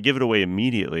he? But they give it away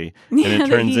immediately, Yeah, and it that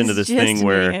turns into he's this thing just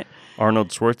where doing it. Arnold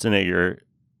Schwarzenegger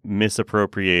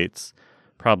misappropriates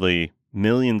probably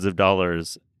millions of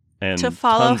dollars and To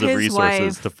follow tons of his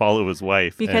resources wife to follow his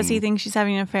wife because he and thinks she's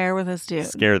having an affair with this dude.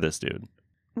 scare this dude.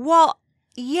 Well,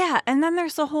 yeah, and then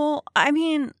there's a whole,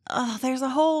 there's a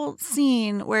whole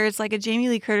scene where it's like a Jamie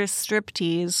Lee Curtis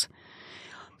striptease.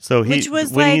 So Which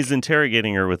was when like- he's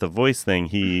interrogating her with a voice thing,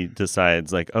 he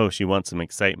decides like, oh, she wants some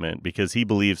excitement because he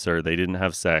believes her. They didn't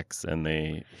have sex, and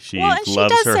she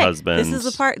loves her husband. This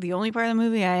is the only part of the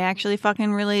movie I actually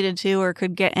fucking related to or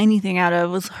could get anything out of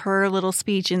was her little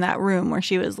speech in that room where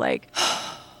she was like,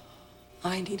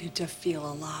 I needed to feel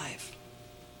alive.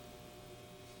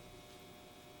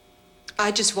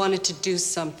 I just wanted to do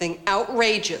something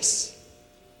outrageous.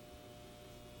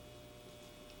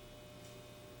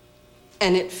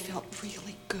 And it felt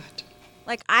really good.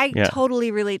 Like, I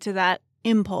totally relate to that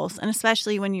impulse, and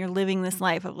especially when you're living this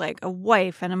life of like a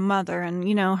wife and a mother and,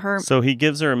 you know, her. So he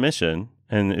gives her a mission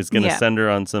and is going to send her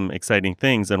on some exciting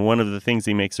things. And one of the things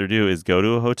he makes her do is go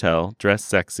to a hotel, dress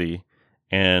sexy,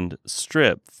 and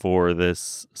strip for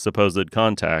this supposed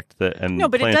contact and no,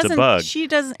 but plant it doesn't, a bug.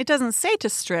 It doesn't say to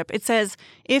strip. It says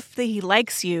if he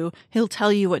likes you, he'll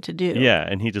tell you what to do. Yeah,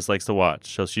 and he just likes to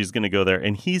watch. So she's going to go there,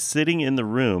 and he's sitting in the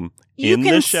room you in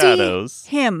can the shadows.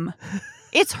 See him.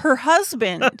 It's her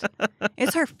husband.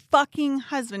 It's her fucking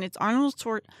husband. It's Arnold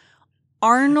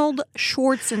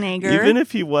Schwarzenegger. Even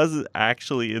if he was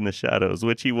actually in the shadows,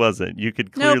 which he wasn't, you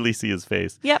could clearly see his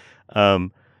face. Yep.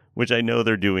 Which I know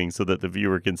they're doing so that the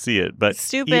viewer can see it. But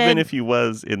Stupid. Even if he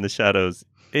was in the shadows,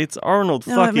 it's Arnold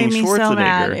fucking it made me Schwarzenegger. So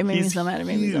mad. It made He's me so mad. It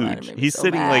made me so mad. It made me He's so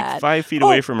sitting mad. like 5 feet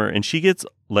away from her, and she gets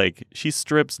she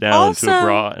strips down into a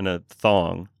bra and a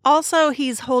thong. Also,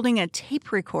 he's holding a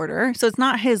tape recorder, so it's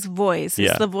not his voice.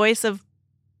 It's the voice of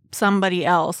somebody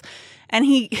else. And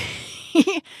he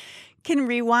can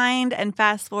rewind and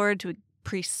fast forward to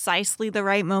precisely the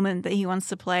right moment that he wants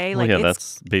to play. Well, like,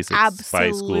 that's basic spy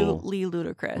school. Absolutely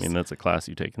ludicrous. I mean, that's a class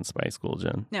you take in spy school,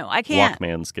 Jen. No, I can't.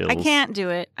 Walkman skills. I can't do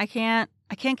it. I can't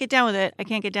get down with it. I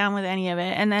can't get down with any of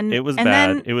it. And then it was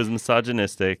bad. It was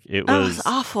misogynistic. It was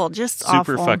awful. Just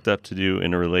super awful. fucked up to do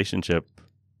in a relationship.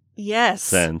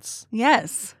 Sense.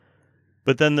 Yes.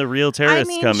 But then the real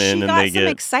terrorists come in and they get some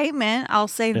excitement. I'll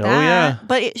say that. Yeah.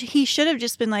 But he should have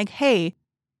just been like, "Hey,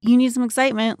 you need some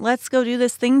excitement. Let's go do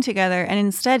this thing together." And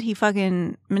instead, he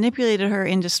fucking manipulated her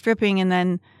into stripping, and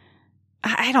then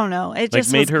I don't know. It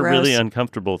just made her gross. really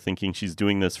uncomfortable, thinking she's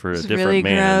doing this for a different really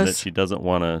man gross. that she doesn't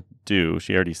want to do.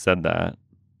 She already said that.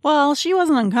 Well, she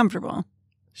wasn't uncomfortable.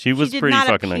 She was pretty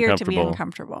fucking uncomfortable. uncomfortable. To be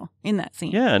uncomfortable in that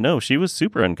scene. Yeah, no, she was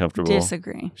super uncomfortable.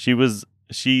 Disagree.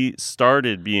 She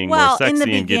started being more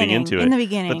sexy and getting into it. In the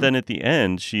beginning. But then at the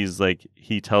end, she's like,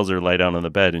 he tells her lie down on the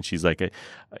bed, and she's like,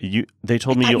 they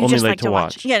told me you only like to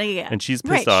watch. Yeah. And she's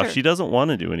pissed off. Sure. She doesn't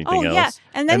want to do anything else. Yeah.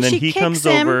 And then she he kicks comes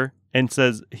him. over and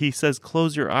says,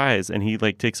 close your eyes. And he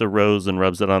like takes a rose and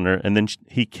rubs it on her. And then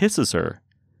he kisses her,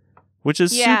 which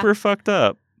is super fucked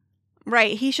up.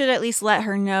 Right. He should at least let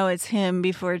her know it's him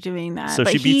before doing that. So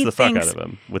but she beats the fuck out of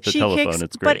him with the telephone.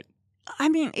 It's great. But, I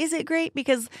mean, is it great?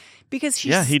 Because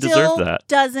she he still deserved that.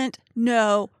 doesn't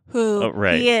know who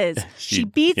he is. She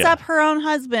beats up her own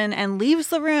husband and leaves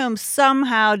the room,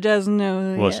 somehow doesn't know who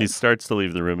he is. Well, she starts to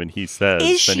leave the room and he says,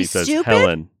 he says, stupid?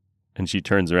 Helen. And she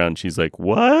turns around and she's like,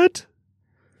 what?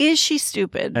 Is she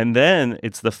stupid? And then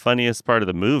it's the funniest part of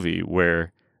the movie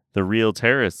where the real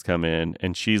terrorists come in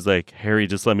and she's like, Harry,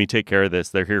 just let me take care of this.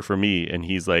 They're here for me. And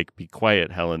he's like, be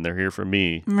quiet, Helen. They're here for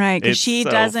me. Right. Because she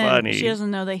doesn't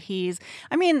know that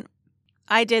I mean,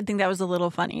 I did think that was a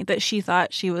little funny that she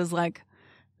thought she was like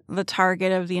the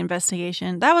target of the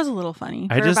investigation. That was a little funny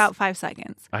for about 5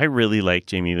 seconds. I really like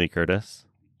Jamie Lee Curtis.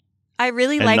 I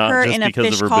really like her in A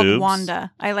Fish Called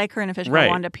Wanda. I like her in A Fish Called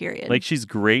Wanda, period. Like, she's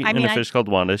great in A Fish Called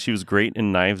Wanda. She was great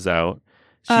in Knives Out.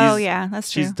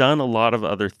 That's true. She's done a lot of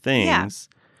other things.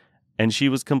 And she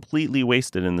was completely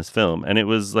wasted in this film. And it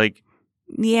was like,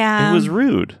 it was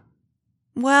rude.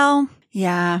 Well,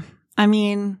 yeah. I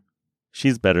mean,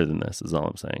 she's better than this, is all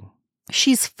I'm saying.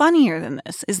 She's funnier than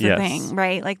this, is the thing,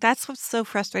 right? Like, that's what's so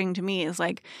frustrating to me is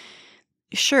like,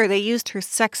 sure, they used her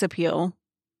sex appeal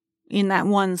in that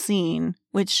one scene,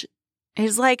 which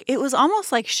is like, it was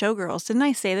almost like Showgirls. Didn't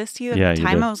I say this to you at the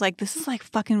time? I was like, this is like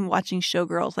fucking watching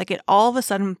Showgirls. Like, it all of a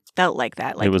sudden felt like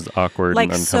that. Like, it was awkward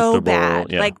and uncomfortable. So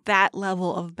bad. Like, that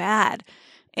level of bad.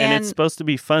 And it's supposed to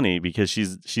be funny because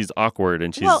she's awkward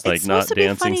and she's like not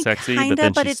dancing sexy, kinda, but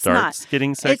then but she it's starts not.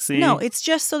 getting sexy. It's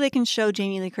just so they can show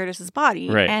Jamie Lee Curtis's body.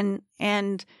 Right.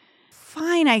 And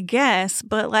fine, I guess,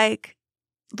 but like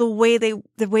the way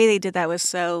they did that was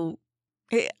so,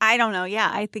 I don't know.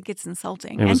 Yeah, I think it's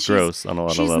insulting. It was gross on a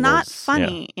lot of levels. She's not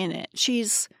funny in it.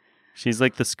 She's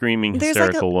like the screaming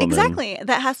hysterical woman. Exactly.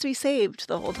 That has to be saved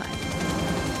the whole time.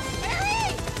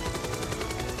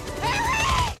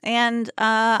 And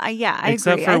I agree. I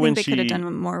think they could have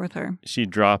done more with her. She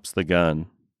drops the gun.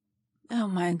 Oh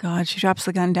my God, she drops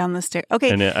the gun down the stairs. Okay.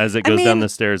 And as it goes down the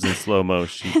stairs in slow-mo,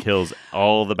 she kills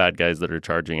all the bad guys that are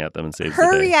charging at them and saves the day.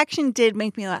 Her reaction did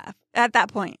make me laugh at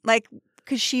that point. Like,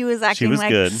 because she was acting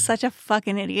like good. Such a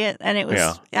fucking idiot. And it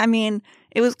was, I mean,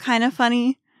 it was kind of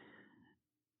funny.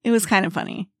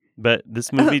 But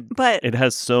this movie, it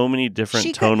has so many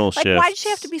different tonal shifts. Like, why did she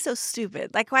have to be so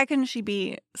stupid? Like, why couldn't she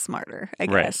be smarter, I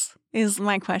guess, is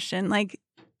my question. Like,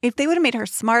 if they would have made her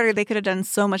smarter, they could have done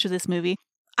so much of this movie.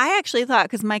 I actually thought,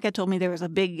 because Micah told me there was a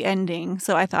big ending,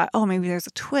 so I thought, oh, maybe there's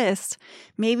a twist.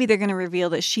 Maybe they're going to reveal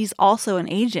that she's also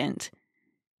an agent.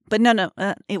 But no,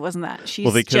 it wasn't that.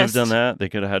 Well, they could have done that. They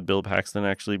could have had Bill Paxton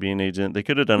actually be an agent. They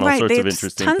could have done all sorts of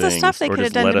interesting tons things. of stuff they could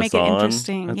have done to make it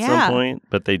interesting. At some point,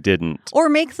 but they didn't. Or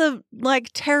make the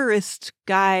terrorist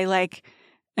guy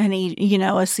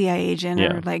a CIA agent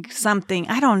or something.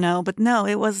 I don't know, but no,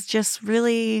 it was just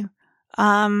really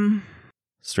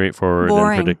straightforward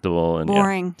boring, and predictable and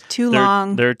boring. Too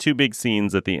long. There are two big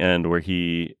scenes at the end where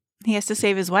he has to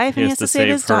save his wife and he has to save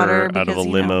his daughter out of a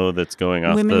limo that's going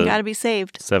off women the got to be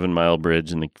saved 7 Mile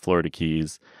Bridge in the Florida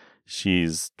Keys.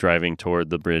 She's driving toward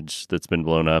the bridge that's been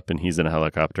blown up, and he's in a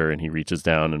helicopter, and he reaches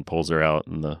down and pulls her out,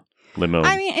 and the limo.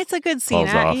 I mean, it's a good scene.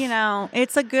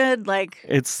 It's a good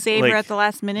save her at the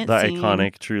last minute. The scene.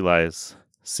 iconic True Lies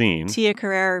scene. Tia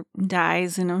Carrere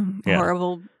dies in a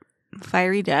horrible,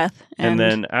 fiery death, and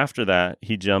then after that,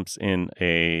 he jumps in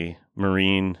a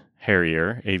Marine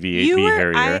Harrier, a V8B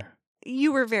Harrier.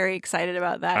 You were very excited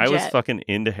about that. I was fucking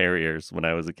into Harriers when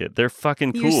I was a kid. They're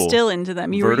fucking cool. You're still into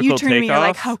them. You turned to me, you're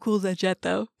like, how cool is that jet,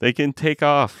 though? They can take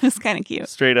off. It's kind of cute.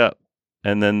 Straight up.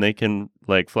 And then they can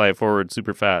fly forward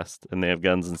super fast, and they have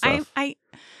guns and stuff.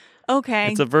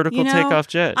 Okay. It's a vertical takeoff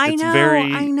jet. I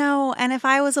know. And if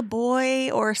I was a boy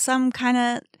or some kind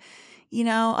of,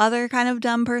 other kind of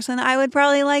dumb person, I would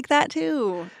probably like that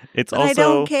too. But I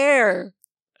don't care.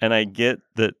 And I get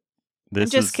that I'm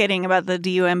just kidding about the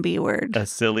DUMB word. A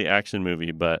silly action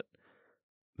movie, but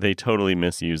they totally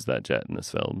misuse that jet in this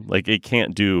film. It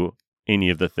can't do any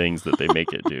of the things that they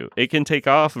make it do. It can take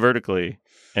off vertically,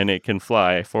 and it can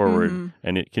fly forward,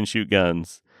 and it can shoot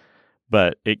guns,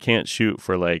 but it can't shoot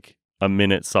for a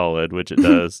minute solid, which it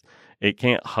does. It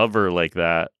can't hover like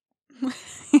that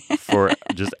for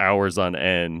just hours on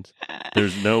end.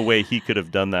 There's no way he could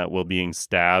have done that while being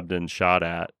stabbed and shot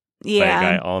at. By a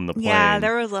guy on the plane. Yeah,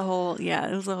 there was a whole thing.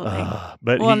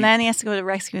 And then he has to go to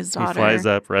rescue his daughter. He flies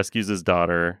up, rescues his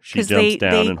daughter. She jumps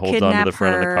down and holds onto the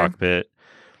front of the cockpit.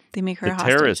 They make her the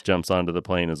hostage. terrorist jumps onto the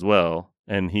plane as well,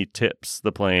 and he tips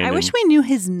the plane. I wish we knew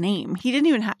his name. He didn't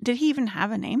even did he even have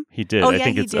a name? He did. I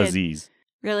think it's Aziz.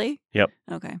 Really? Yep.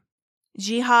 Okay.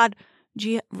 Jihad.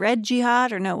 Red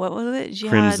Jihad, or no, what was it?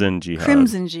 Jihad? Crimson Jihad.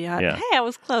 Crimson Jihad. Yeah. Hey, I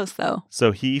was close, though.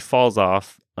 So he falls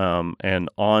off and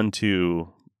onto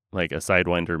a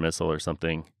Sidewinder missile or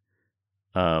something,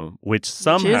 which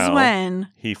somehow is when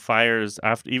he fires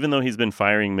after, even though he's been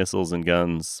firing missiles and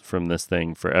guns from this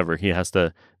thing forever.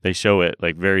 They show it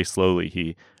very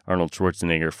slowly. Arnold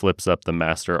Schwarzenegger flips up the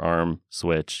master arm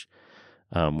switch,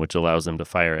 which allows him to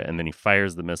fire it, and then he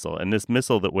fires the missile. And this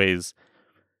missile that weighs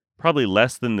probably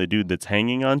less than the dude that's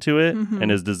hanging onto it, and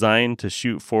is designed to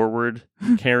shoot forward,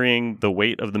 carrying the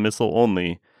weight of the missile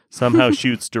only, somehow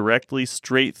shoots directly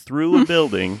straight through a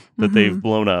building that they've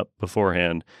blown up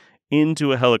beforehand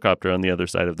into a helicopter on the other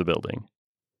side of the building.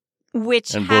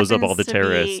 And blows up all the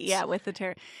terrorists. With the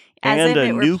terror. And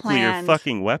a nuclear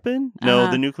fucking weapon?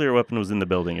 No, the nuclear weapon was in the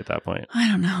building at that point. I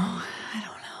don't know.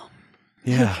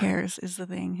 Yeah. Who cares is the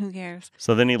thing. Who cares?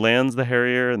 So then he lands the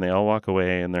Harrier, and they all walk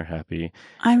away, and they're happy.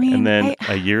 I mean... And then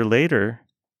a year later...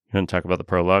 You want to talk about the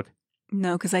prologue?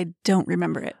 No, because I don't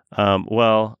remember it.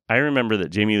 Well, I remember that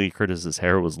Jamie Lee Curtis's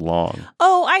hair was long.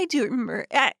 Oh, I do remember.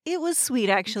 It was sweet,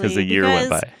 actually. Because a year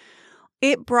went by.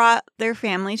 It brought their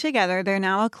family together. They're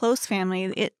now a close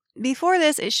family. Before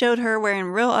this, it showed her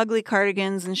wearing real ugly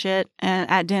cardigans and shit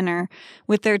at dinner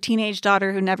with their teenage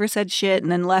daughter who never said shit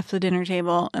and then left the dinner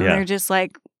table. And they're just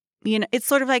it's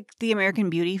sort of like the American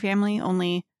Beauty family,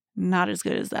 only not as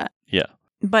good as that. Yeah.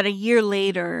 But a year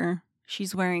later...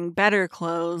 She's wearing better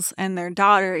clothes, and their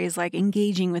daughter is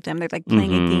engaging with them. They're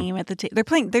playing a game at the table.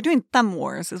 They're doing thumb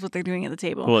wars, is what they're doing at the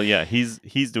table. Well, yeah, he's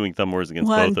doing thumb wars against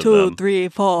 1, both of them. 1, 2, 3,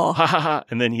 4. Ha ha ha!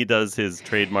 And then he does his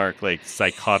trademark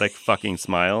psychotic fucking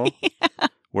smile,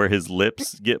 where his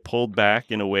lips get pulled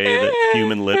back in a way that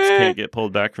human lips can't get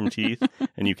pulled back from teeth,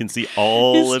 and you can see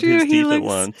all of his teeth at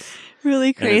once.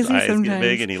 Really crazy. And his eyes sometimes get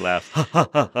big, and he laughs. Ha ha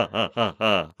ha ha ha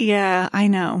ha! Yeah, I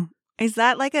know. Is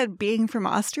that a being from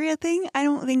Austria thing? I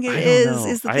don't think it is.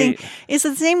 Is the thing? It's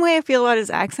the same way I feel about his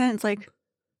accent.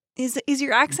 It's is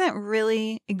your accent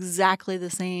really exactly the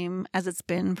same as it's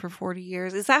been for 40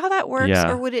 years? Is that how that works,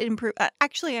 or would it improve?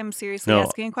 Actually, I'm seriously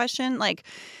asking a question.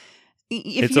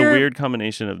 It's a weird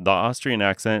combination of the Austrian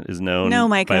accent is known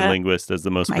by linguists as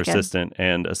the most persistent,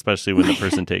 and especially when the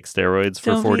person takes steroids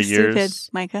for 40 years.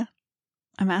 Stupid, Micah.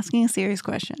 I'm asking a serious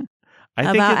question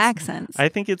about accents. I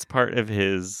think it's part of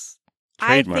his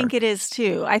trademark. I think it is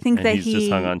too. I think that he's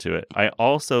just hung on to it. I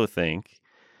also think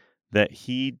that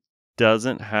he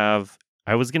doesn't have,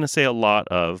 I was going to say a lot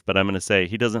of, but I'm going to say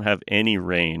he doesn't have any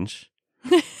range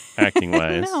acting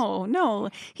wise. No.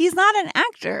 He's not an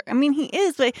actor. I mean, he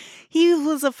is, but he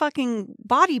was a fucking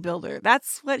bodybuilder.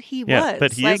 That's what he was.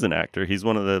 But he is an actor. He's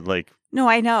one of the no,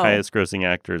 I know, highest grossing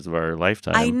actors of our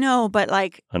lifetime. I know, but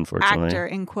unfortunately, actor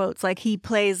in quotes, he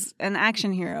plays an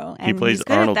action hero, and he plays he's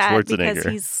good Arnold at that Schwarzenegger because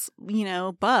he's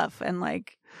buff and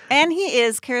and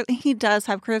he does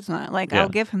have charisma. I'll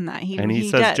give him that. He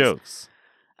says does. jokes.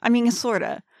 I mean,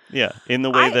 sorta. Yeah, in the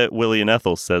way that Willie and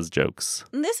Ethel says jokes.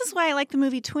 This is why I like the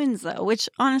movie Twins, though, which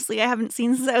honestly I haven't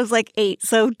seen since I was 8,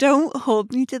 so don't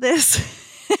hold me to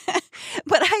this.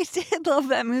 But I did love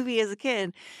that movie as a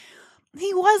kid.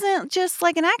 He wasn't just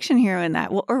an action hero in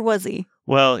that, or was he?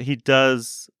 Well, he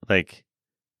does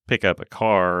pick up a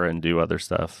car and do other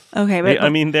stuff. Okay, but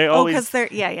they always because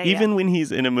they're even when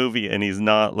he's in a movie and he's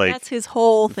not that's his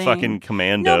whole thing. Fucking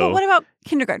commando. No, but what about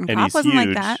Kindergarten Cop? Wasn't huge.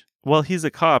 like that. Well, he's a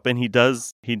cop and he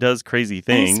does crazy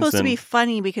things. And he's supposed to be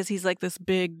funny because he's this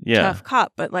big tough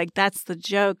cop, but that's the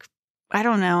joke. I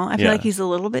don't know. I feel like he's a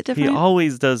little bit different. He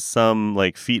always does some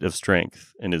feat of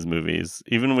strength in his movies,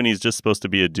 even when he's just supposed to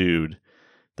be a dude.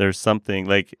 There's something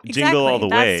Jingle All the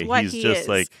Way. He's just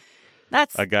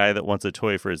that's a guy that wants a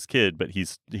toy for his kid, but he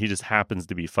just happens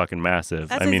to be fucking massive.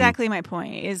 That's exactly my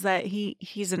point. Is that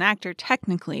he's an actor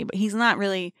technically, but he's not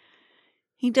really.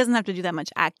 He doesn't have to do that much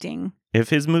acting.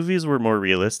 If his movies were more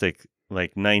realistic,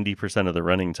 90% of the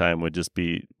running time would just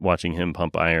be watching him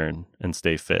pump iron and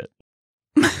stay fit.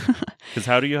 Because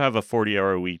how do you have a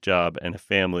 40-hour-a-week job and a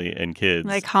family and kids?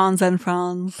 Like Hans and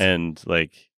Franz. And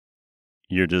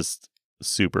you're just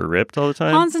super ripped all the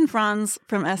time? Hans and Franz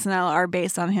from SNL are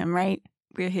based on him, right?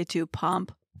 We're here to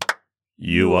pump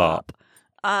you up.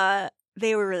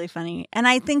 They were really funny, and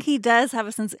I think he does have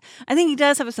a sense. I think he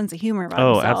does have a sense of humor about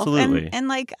himself. Oh, absolutely.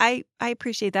 And I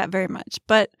appreciate that very much.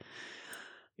 But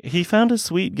he found a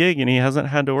sweet gig, and he hasn't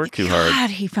had to work too hard. God,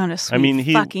 he found a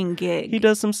sweet fucking gig. He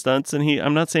does some stunts, and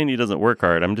I'm not saying he doesn't work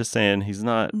hard. I'm just saying he's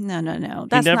not. No.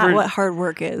 That's not what hard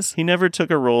work is. He never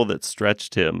took a role that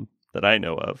stretched him that I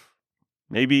know of.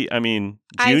 Maybe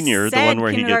Junior, the one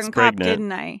where he gets pregnant,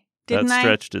 didn't I? Didn't that I?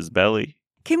 Stretched his belly.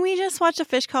 Can we just watch A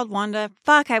Fish Called Wanda?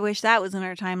 Fuck, I wish that was in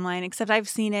our timeline, except I've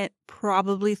seen it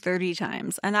probably 30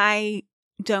 times, and I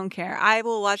don't care. I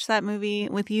will watch that movie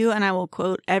with you, and I will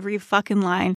quote every fucking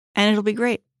line, and it'll be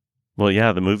great. Well,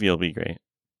 yeah, the movie will be great.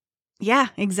 Yeah,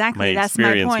 exactly. That's my point.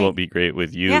 My experience won't be great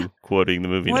with you quoting the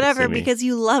movie Whatever, next to me. because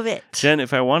you love it. Jen,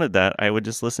 if I wanted that, I would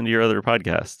just listen to your other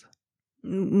podcast.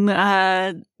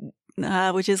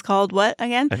 Which is called what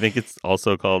again? I think it's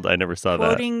also called I Never Saw That.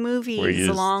 Quoting movies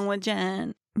along with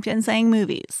Jen. Jen saying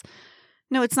movies.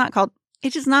 No, it's not called.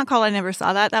 It's just not called I Never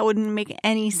Saw That. That wouldn't make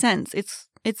any sense.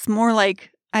 It's more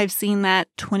like I've seen that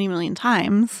 20 million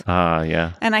times.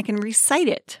 Yeah. And I can recite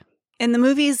it. And the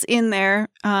movies in there,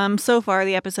 so far,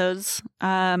 the episodes,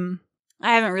 I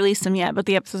haven't released them yet, but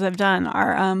the episodes I've done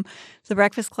are The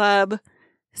Breakfast Club,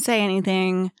 Say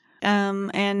Anything,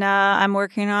 and I'm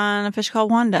working on A Fish Called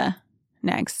Wanda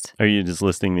next. Are you just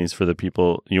listing these for the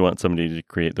people? You want somebody to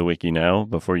create the wiki now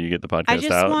before you get the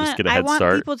podcast out? Just get a head start? I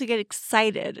want people to get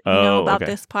excited about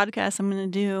this podcast I'm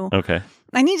going to do. Okay.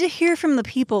 I need to hear from the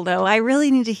people, though. I really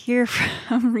need to hear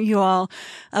from you all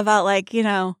about,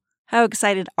 how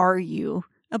excited are you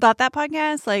about that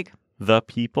podcast? The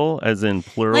people, as in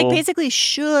plural? Basically,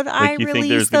 should I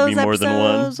release those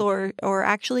episodes or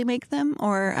actually make them?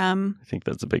 Or I think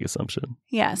that's a big assumption.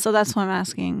 Yeah, so that's what I'm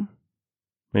asking.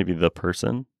 Maybe the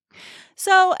person?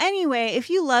 So anyway, if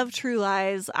you love True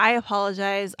Lies, I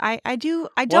apologize. I don't.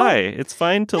 Why? It's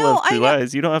fine to love True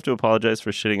Lies. You don't have to apologize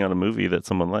for shitting on a movie that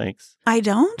someone likes. I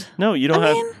don't? No, you don't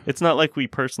have. It's not like we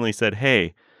personally said,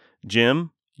 hey,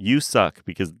 Jim, you suck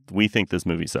because we think this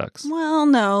movie sucks. Well,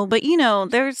 no, but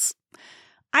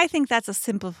I think that's a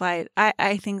simplified.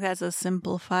 I think that's a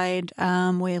simplified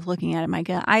way of looking at it,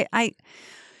 Micah. I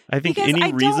think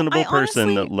any reasonable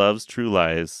person that loves True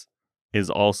Lies is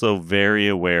also very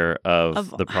aware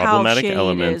of the problematic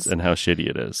elements and how shitty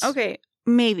it is. Okay,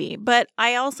 maybe, but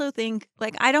I also think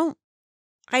I don't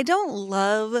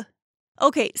love.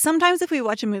 Okay, sometimes if we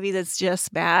watch a movie that's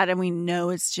just bad and we know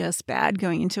it's just bad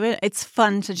going into it, it's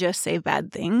fun to just say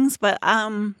bad things. But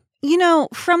from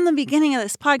the beginning of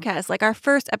this podcast, our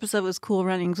first episode was Cool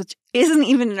Runnings, which isn't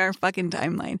even in our fucking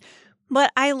timeline. But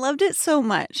I loved it so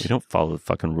much. We don't follow the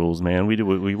fucking rules, man. We do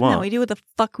what we want. No, we do what the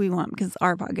fuck we want because it's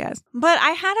our podcast. But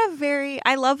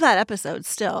I love that episode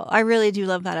still. I really do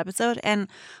love that episode. And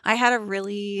I had a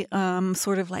really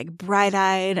sort of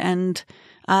bright-eyed and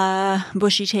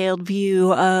bushy-tailed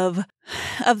view of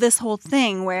this whole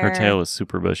thing where... Her tail was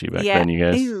super bushy back then, you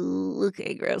guys. Ew,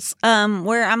 okay, gross.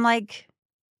 Where I'm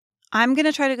I'm going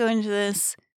to try to go into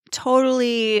this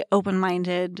totally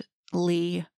open-minded.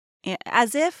 Lee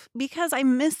as if, because I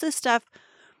missed this stuff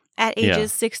at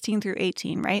ages 16 through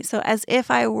 18, right? So as if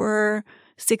I were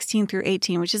 16 through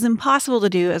 18, which is impossible to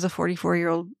do as a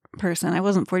 44-year-old person. I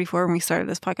wasn't 44 when we started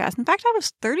this podcast. In fact, I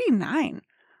was 39.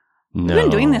 No. We've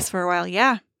been doing this for a while.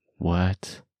 Yeah.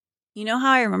 What? You know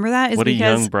how I remember that? What a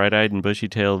young, bright-eyed and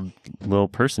bushy-tailed little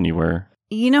person you were.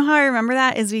 You know how I remember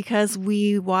that is because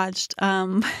we watched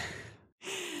Batman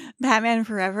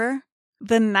Forever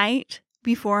the night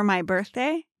before my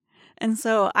birthday. And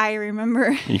so I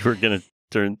remember you were going to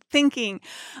turn thinking,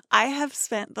 I have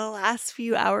spent the last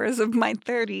few hours of my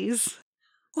 30s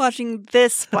watching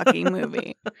this fucking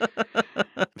movie.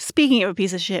 Speaking of a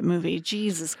piece of shit movie,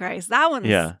 Jesus Christ. That one's,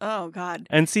 oh God.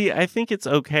 And see, I think it's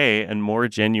okay and more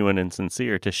genuine and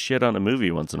sincere to shit on a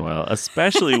movie once in a while,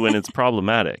 especially when it's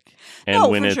problematic. And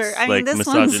when it's like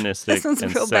misogynistic and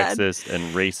sexist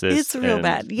and racist it's real and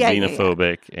bad.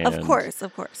 xenophobic and of course.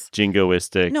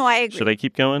 jingoistic. No, I agree. Should I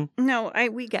keep going? No,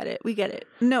 we get it.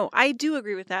 No, I do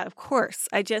agree with that, of course.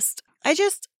 I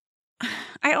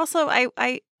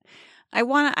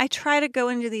try to go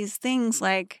into these things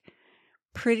like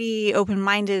pretty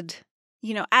open-minded,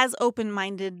 as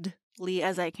open-mindedly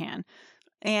as I can.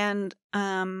 And,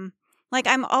 like,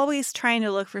 I'm always trying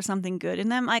to look for something good in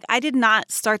them. Like, I did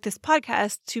not start this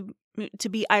podcast to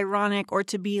be ironic or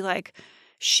to be, like,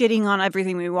 shitting on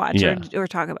everything we watch or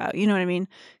talk about. You know what I mean?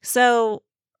 So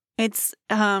it's,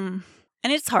 and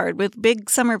it's hard with big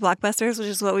summer blockbusters, which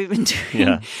is what we've been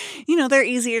doing. Yeah. They're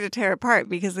easier to tear apart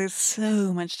because there's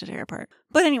so much to tear apart.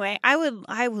 But anyway, I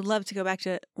would love to go back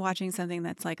to watching something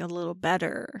that's like a little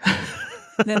better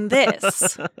than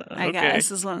this, I guess,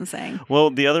 is what I'm saying. Well,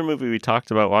 the other movie we talked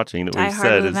about watching that we've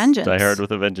said is Die Hard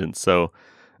with a Vengeance. So,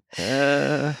 I'm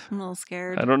a little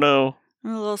scared. I don't know.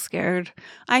 I'm a little scared.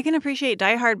 I can appreciate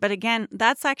Die Hard, but again,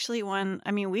 that's actually one,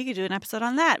 we could do an episode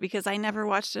on that because I never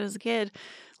watched it as a kid.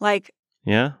 Like,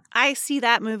 yeah, I see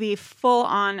that movie full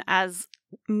on as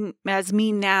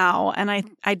me now, and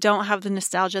I don't have the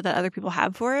nostalgia that other people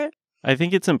have for it. I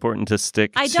think it's important to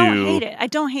stick I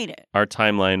don't hate it. Our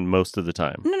timeline most of the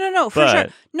time. No, for sure.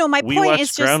 No, my point is we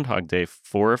watched Groundhog Day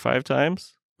 4 or 5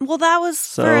 times. Well, that was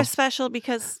for a special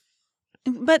because...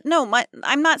 But no,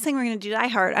 I'm not saying we're going to do Die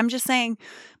Hard. I'm just saying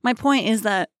my point is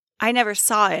that I never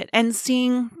saw it. And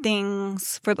seeing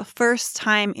things for the first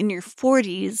time in your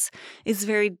 40s is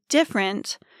very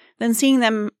different than seeing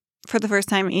them for the first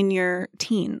time in your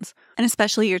teens. And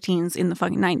especially your teens in the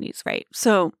fucking 90s, right?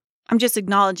 So I'm just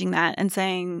acknowledging that and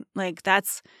saying, like,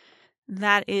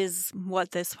 that is what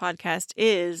this podcast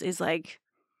is like,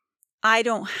 I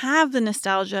don't have the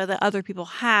nostalgia that other people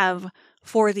have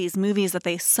for these movies that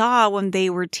they saw when they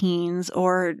were teens,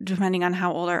 or depending on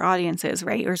how old our audience is,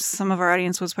 right? Or some of our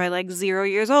audience was probably like 0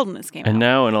 years old when this came out. And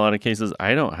now, in a lot of cases,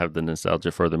 I don't have the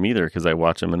nostalgia for them either because I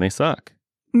watch them and they suck.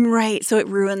 Right. So it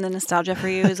ruined the nostalgia for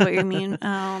you is what you mean?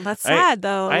 Oh, that's sad,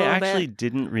 though. I actually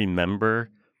didn't remember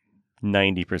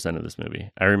 90% of this movie.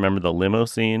 I remember the limo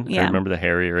scene. Yeah. I remember the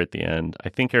Harrier at the end. I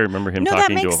think I remember him talking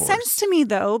to a horse. No, that makes sense to me,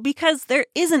 though, because there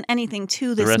isn't anything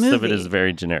to this movie. The rest of it is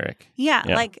very generic. Yeah,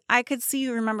 like I could see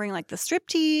you remembering like the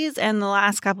striptease and the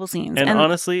last couple scenes. And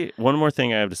honestly, one more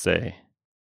thing I have to say.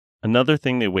 Another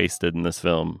thing they wasted in this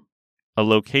film, a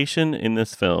location in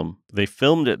this film, they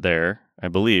filmed it there, I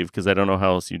believe, because I don't know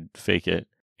how else you'd fake it.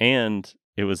 And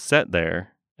it was set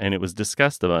there, and it was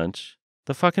discussed a bunch.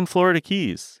 The fucking Florida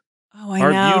Keys. Oh, I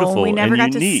know. Beautiful we never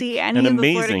got to see any and of the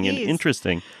amazing Florida Keys. And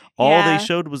interesting. All they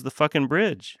showed was the fucking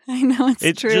bridge. I know,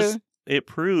 it's true. It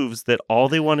proves that all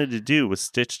they wanted to do was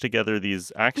stitch together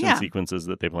these action sequences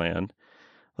that they planned.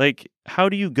 Like, how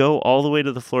do you go all the way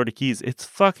to the Florida Keys? It's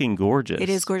fucking gorgeous. It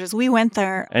is gorgeous. We went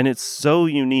there. And it's so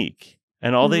unique.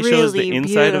 And all they show is the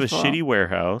inside of a shitty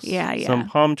warehouse. Yeah. Some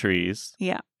palm trees.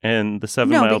 Yeah. And the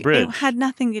 7 Mile Bridge. It had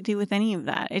nothing to do with any of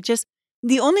that. It just,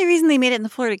 the only reason they made it in the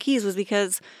Florida Keys was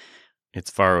because it's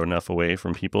far enough away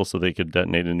from people so they could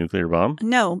detonate a nuclear bomb?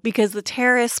 No, because the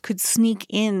terrorists could sneak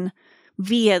in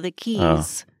via the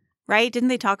Keys. Right? Didn't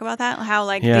they talk about that? How,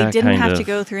 like, they didn't have to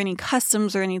go through any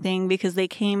customs or anything because they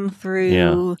came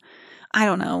through, I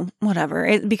don't know,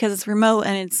 whatever. Because it's remote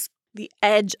and it's the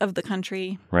edge of the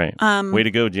country. Right. Way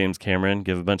to go, James Cameron.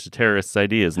 Give a bunch of terrorists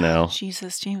ideas now.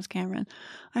 Jesus, James Cameron.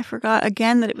 I forgot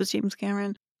again that it was James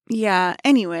Cameron. Yeah,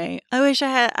 anyway, I wish I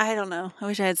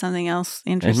had something else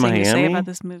interesting to say about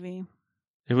this movie.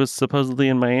 It was supposedly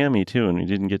in Miami, too, and we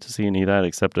didn't get to see any of that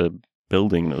except a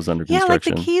building that was under construction. Yeah, like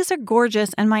the Keys are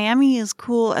gorgeous, and Miami is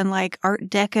cool and like Art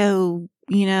Deco,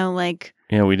 like...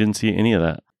 Yeah, we didn't see any of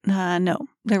that. No,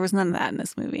 there was none of that in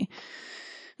this movie.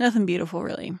 Nothing beautiful,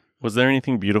 really. Was there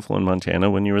anything beautiful in Montana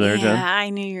when you were there, Jen? Yeah, I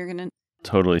knew you were going to...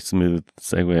 Totally smooth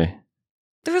segue.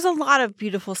 There was a lot of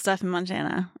beautiful stuff in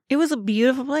Montana. It was a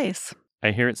beautiful place.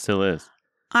 I hear it still is.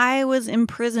 I was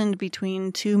imprisoned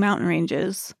between 2 mountain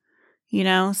ranges,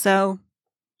 so.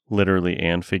 Literally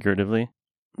and figuratively?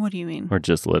 What do you mean? Or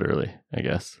just literally, I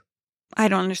guess. I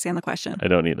don't understand the question. I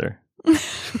don't either.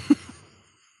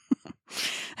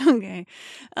 Okay.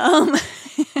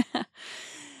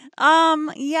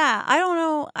 Yeah, I don't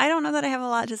know. I don't know that I have a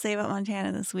lot to say about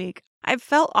Montana this week. I've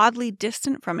felt oddly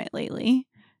distant from it lately.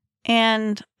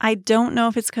 And I don't know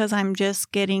if it's because I'm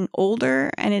just getting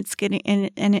older and it's getting,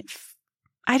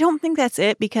 I don't think that's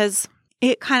it, because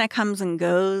it kind of comes and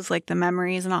goes, like the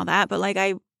memories and all that. But like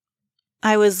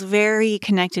I was very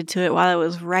connected to it while I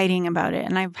was writing about it.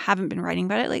 And I haven't been writing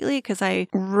about it lately because I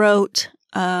wrote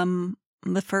the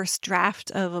first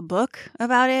draft of a book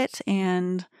about it.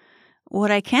 And what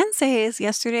I can say is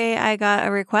yesterday I got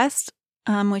a request,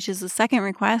 which is the second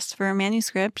request for a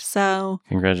manuscript. So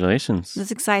congratulations.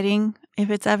 That's exciting. If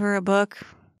it's ever a book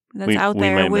that's out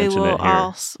there, we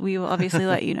will obviously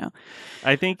let you know.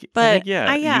 I think I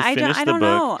don't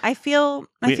know. I feel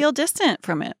distant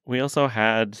from it. We also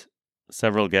had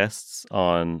several guests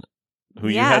on who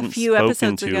you hadn't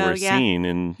spoken to or seen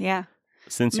in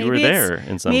since you were there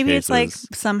in some cases. Maybe it's like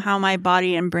somehow my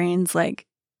body and brain's like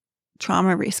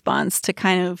trauma response to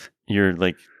kind of you're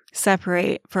like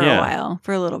separate for a while,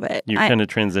 for a little bit. You're kind of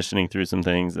transitioning through some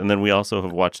things. And then we also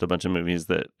have watched a bunch of movies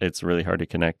that it's really hard to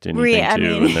connect anything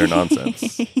to, and they're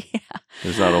nonsense.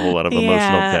 There's not a whole lot of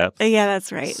emotional depth. Yeah,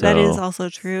 that's right. So. That is also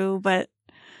true. But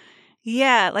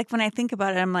yeah, like when I think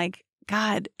about it, I'm like,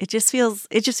 God, it just feels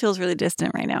really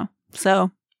distant right now.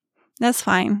 So that's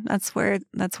fine. That's where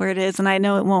it is. And I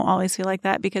know it won't always feel like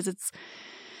that because it's,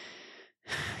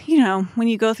 when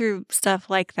you go through stuff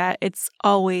like that, it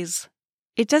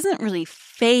doesn't really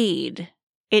fade.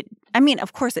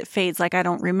 Of course it fades. Like I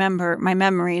don't remember. My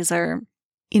memories are,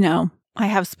 I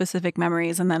have specific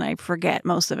memories and then I forget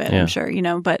most of it, I'm sure,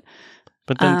 but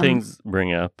then things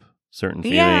bring up certain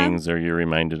feelings or you're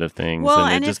reminded of things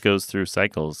and it just goes through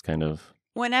cycles kind of.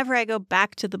 Whenever I go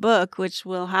back to the book, which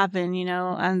will happen,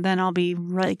 and then I'll be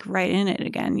like right in it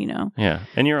again, Yeah.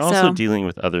 And you're also dealing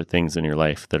with other things in your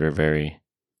life that are very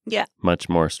much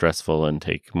more stressful and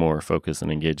take more focus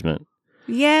and engagement.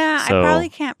 Yeah, so, I probably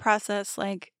can't process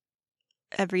like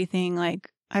everything. Like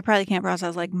I probably can't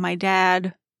process like my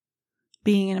dad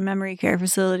being in a memory care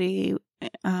facility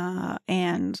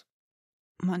and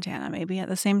Montana maybe at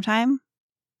the same time.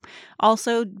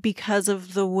 Also because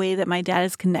of the way that my dad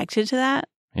is connected to that.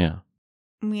 Yeah.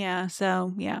 Yeah.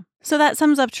 So that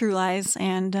sums up True Lies.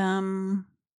 And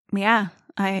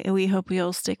we hope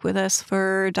you'll stick with us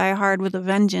for Die Hard with a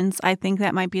Vengeance. I think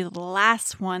that might be the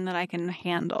last one that I can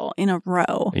handle in a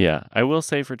row. Yeah. I will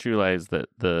say for True Lies that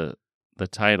the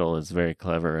title is very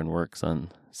clever and works on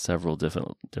several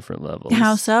different levels.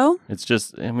 How so? It's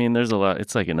just, there's a lot.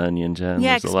 It's like an onion, Jen.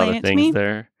 Yeah, there's a lot of things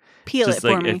there. Peel just it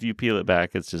for like me. If you peel it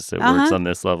back, it's just it works on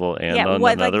this level and on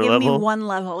another give level. Give me one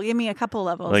level. Give me a couple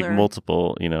levels. Like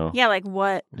multiple, Yeah, like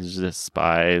what? There's just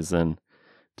spies and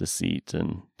deceit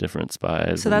and different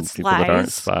spies. So that's people lies. That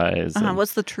aren't spies.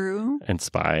 What's the true? And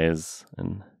spies.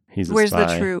 And he's a Where's spy.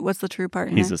 the true? What's the true part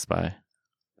in He's there? a spy.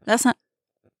 That's not.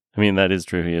 That is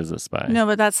true. He is a spy. No,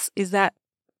 but is that?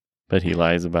 But he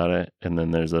lies about it. And then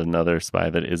there's another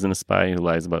spy that isn't a spy who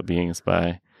lies about being a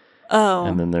spy. Oh.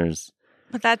 And then there's.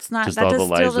 But that's not. Just that all the still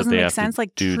lies doesn't that they make have sense. to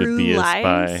Like do true to be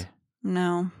lies. A spy.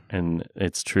 No. And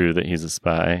it's true that he's a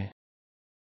spy.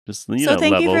 Just thank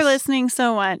levels. you for listening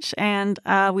so much, and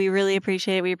we really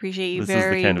appreciate it. We appreciate you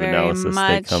very, very much. This is the kind of analysis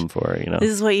they come for.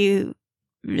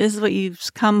 This is what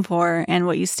you've come for, and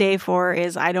what you stay for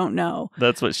is I don't know.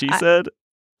 That's what she said.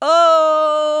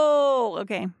 Oh,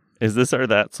 okay. Is this our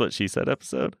That's What She Said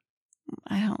episode?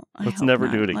 Let's never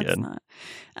do it again.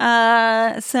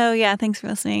 So yeah, thanks for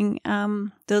listening.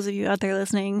 Those of you out there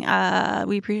listening,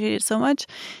 we appreciate it so much.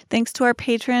 Thanks to our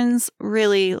patrons.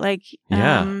 Really,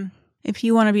 if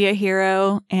you want to be a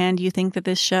hero and you think that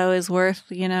this show is worth,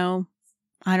 I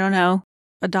don't know,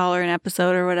 $1 an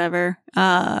episode or whatever,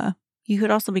 you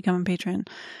could also become a patron.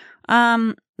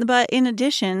 But in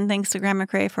addition, thanks to Grandma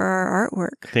Cray for our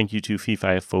artwork. Thank you to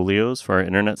Fee-Fi Folios for our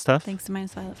internet stuff. Thanks to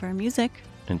Minus Violet for our music.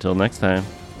 Until next time,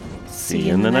 see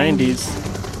you in the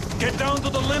 90s. Get down to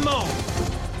the limo!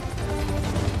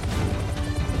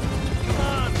 Come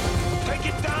on! Take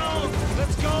it down!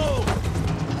 Let's go!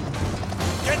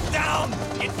 Get down!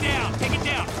 Get down! Take it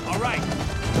down! All right.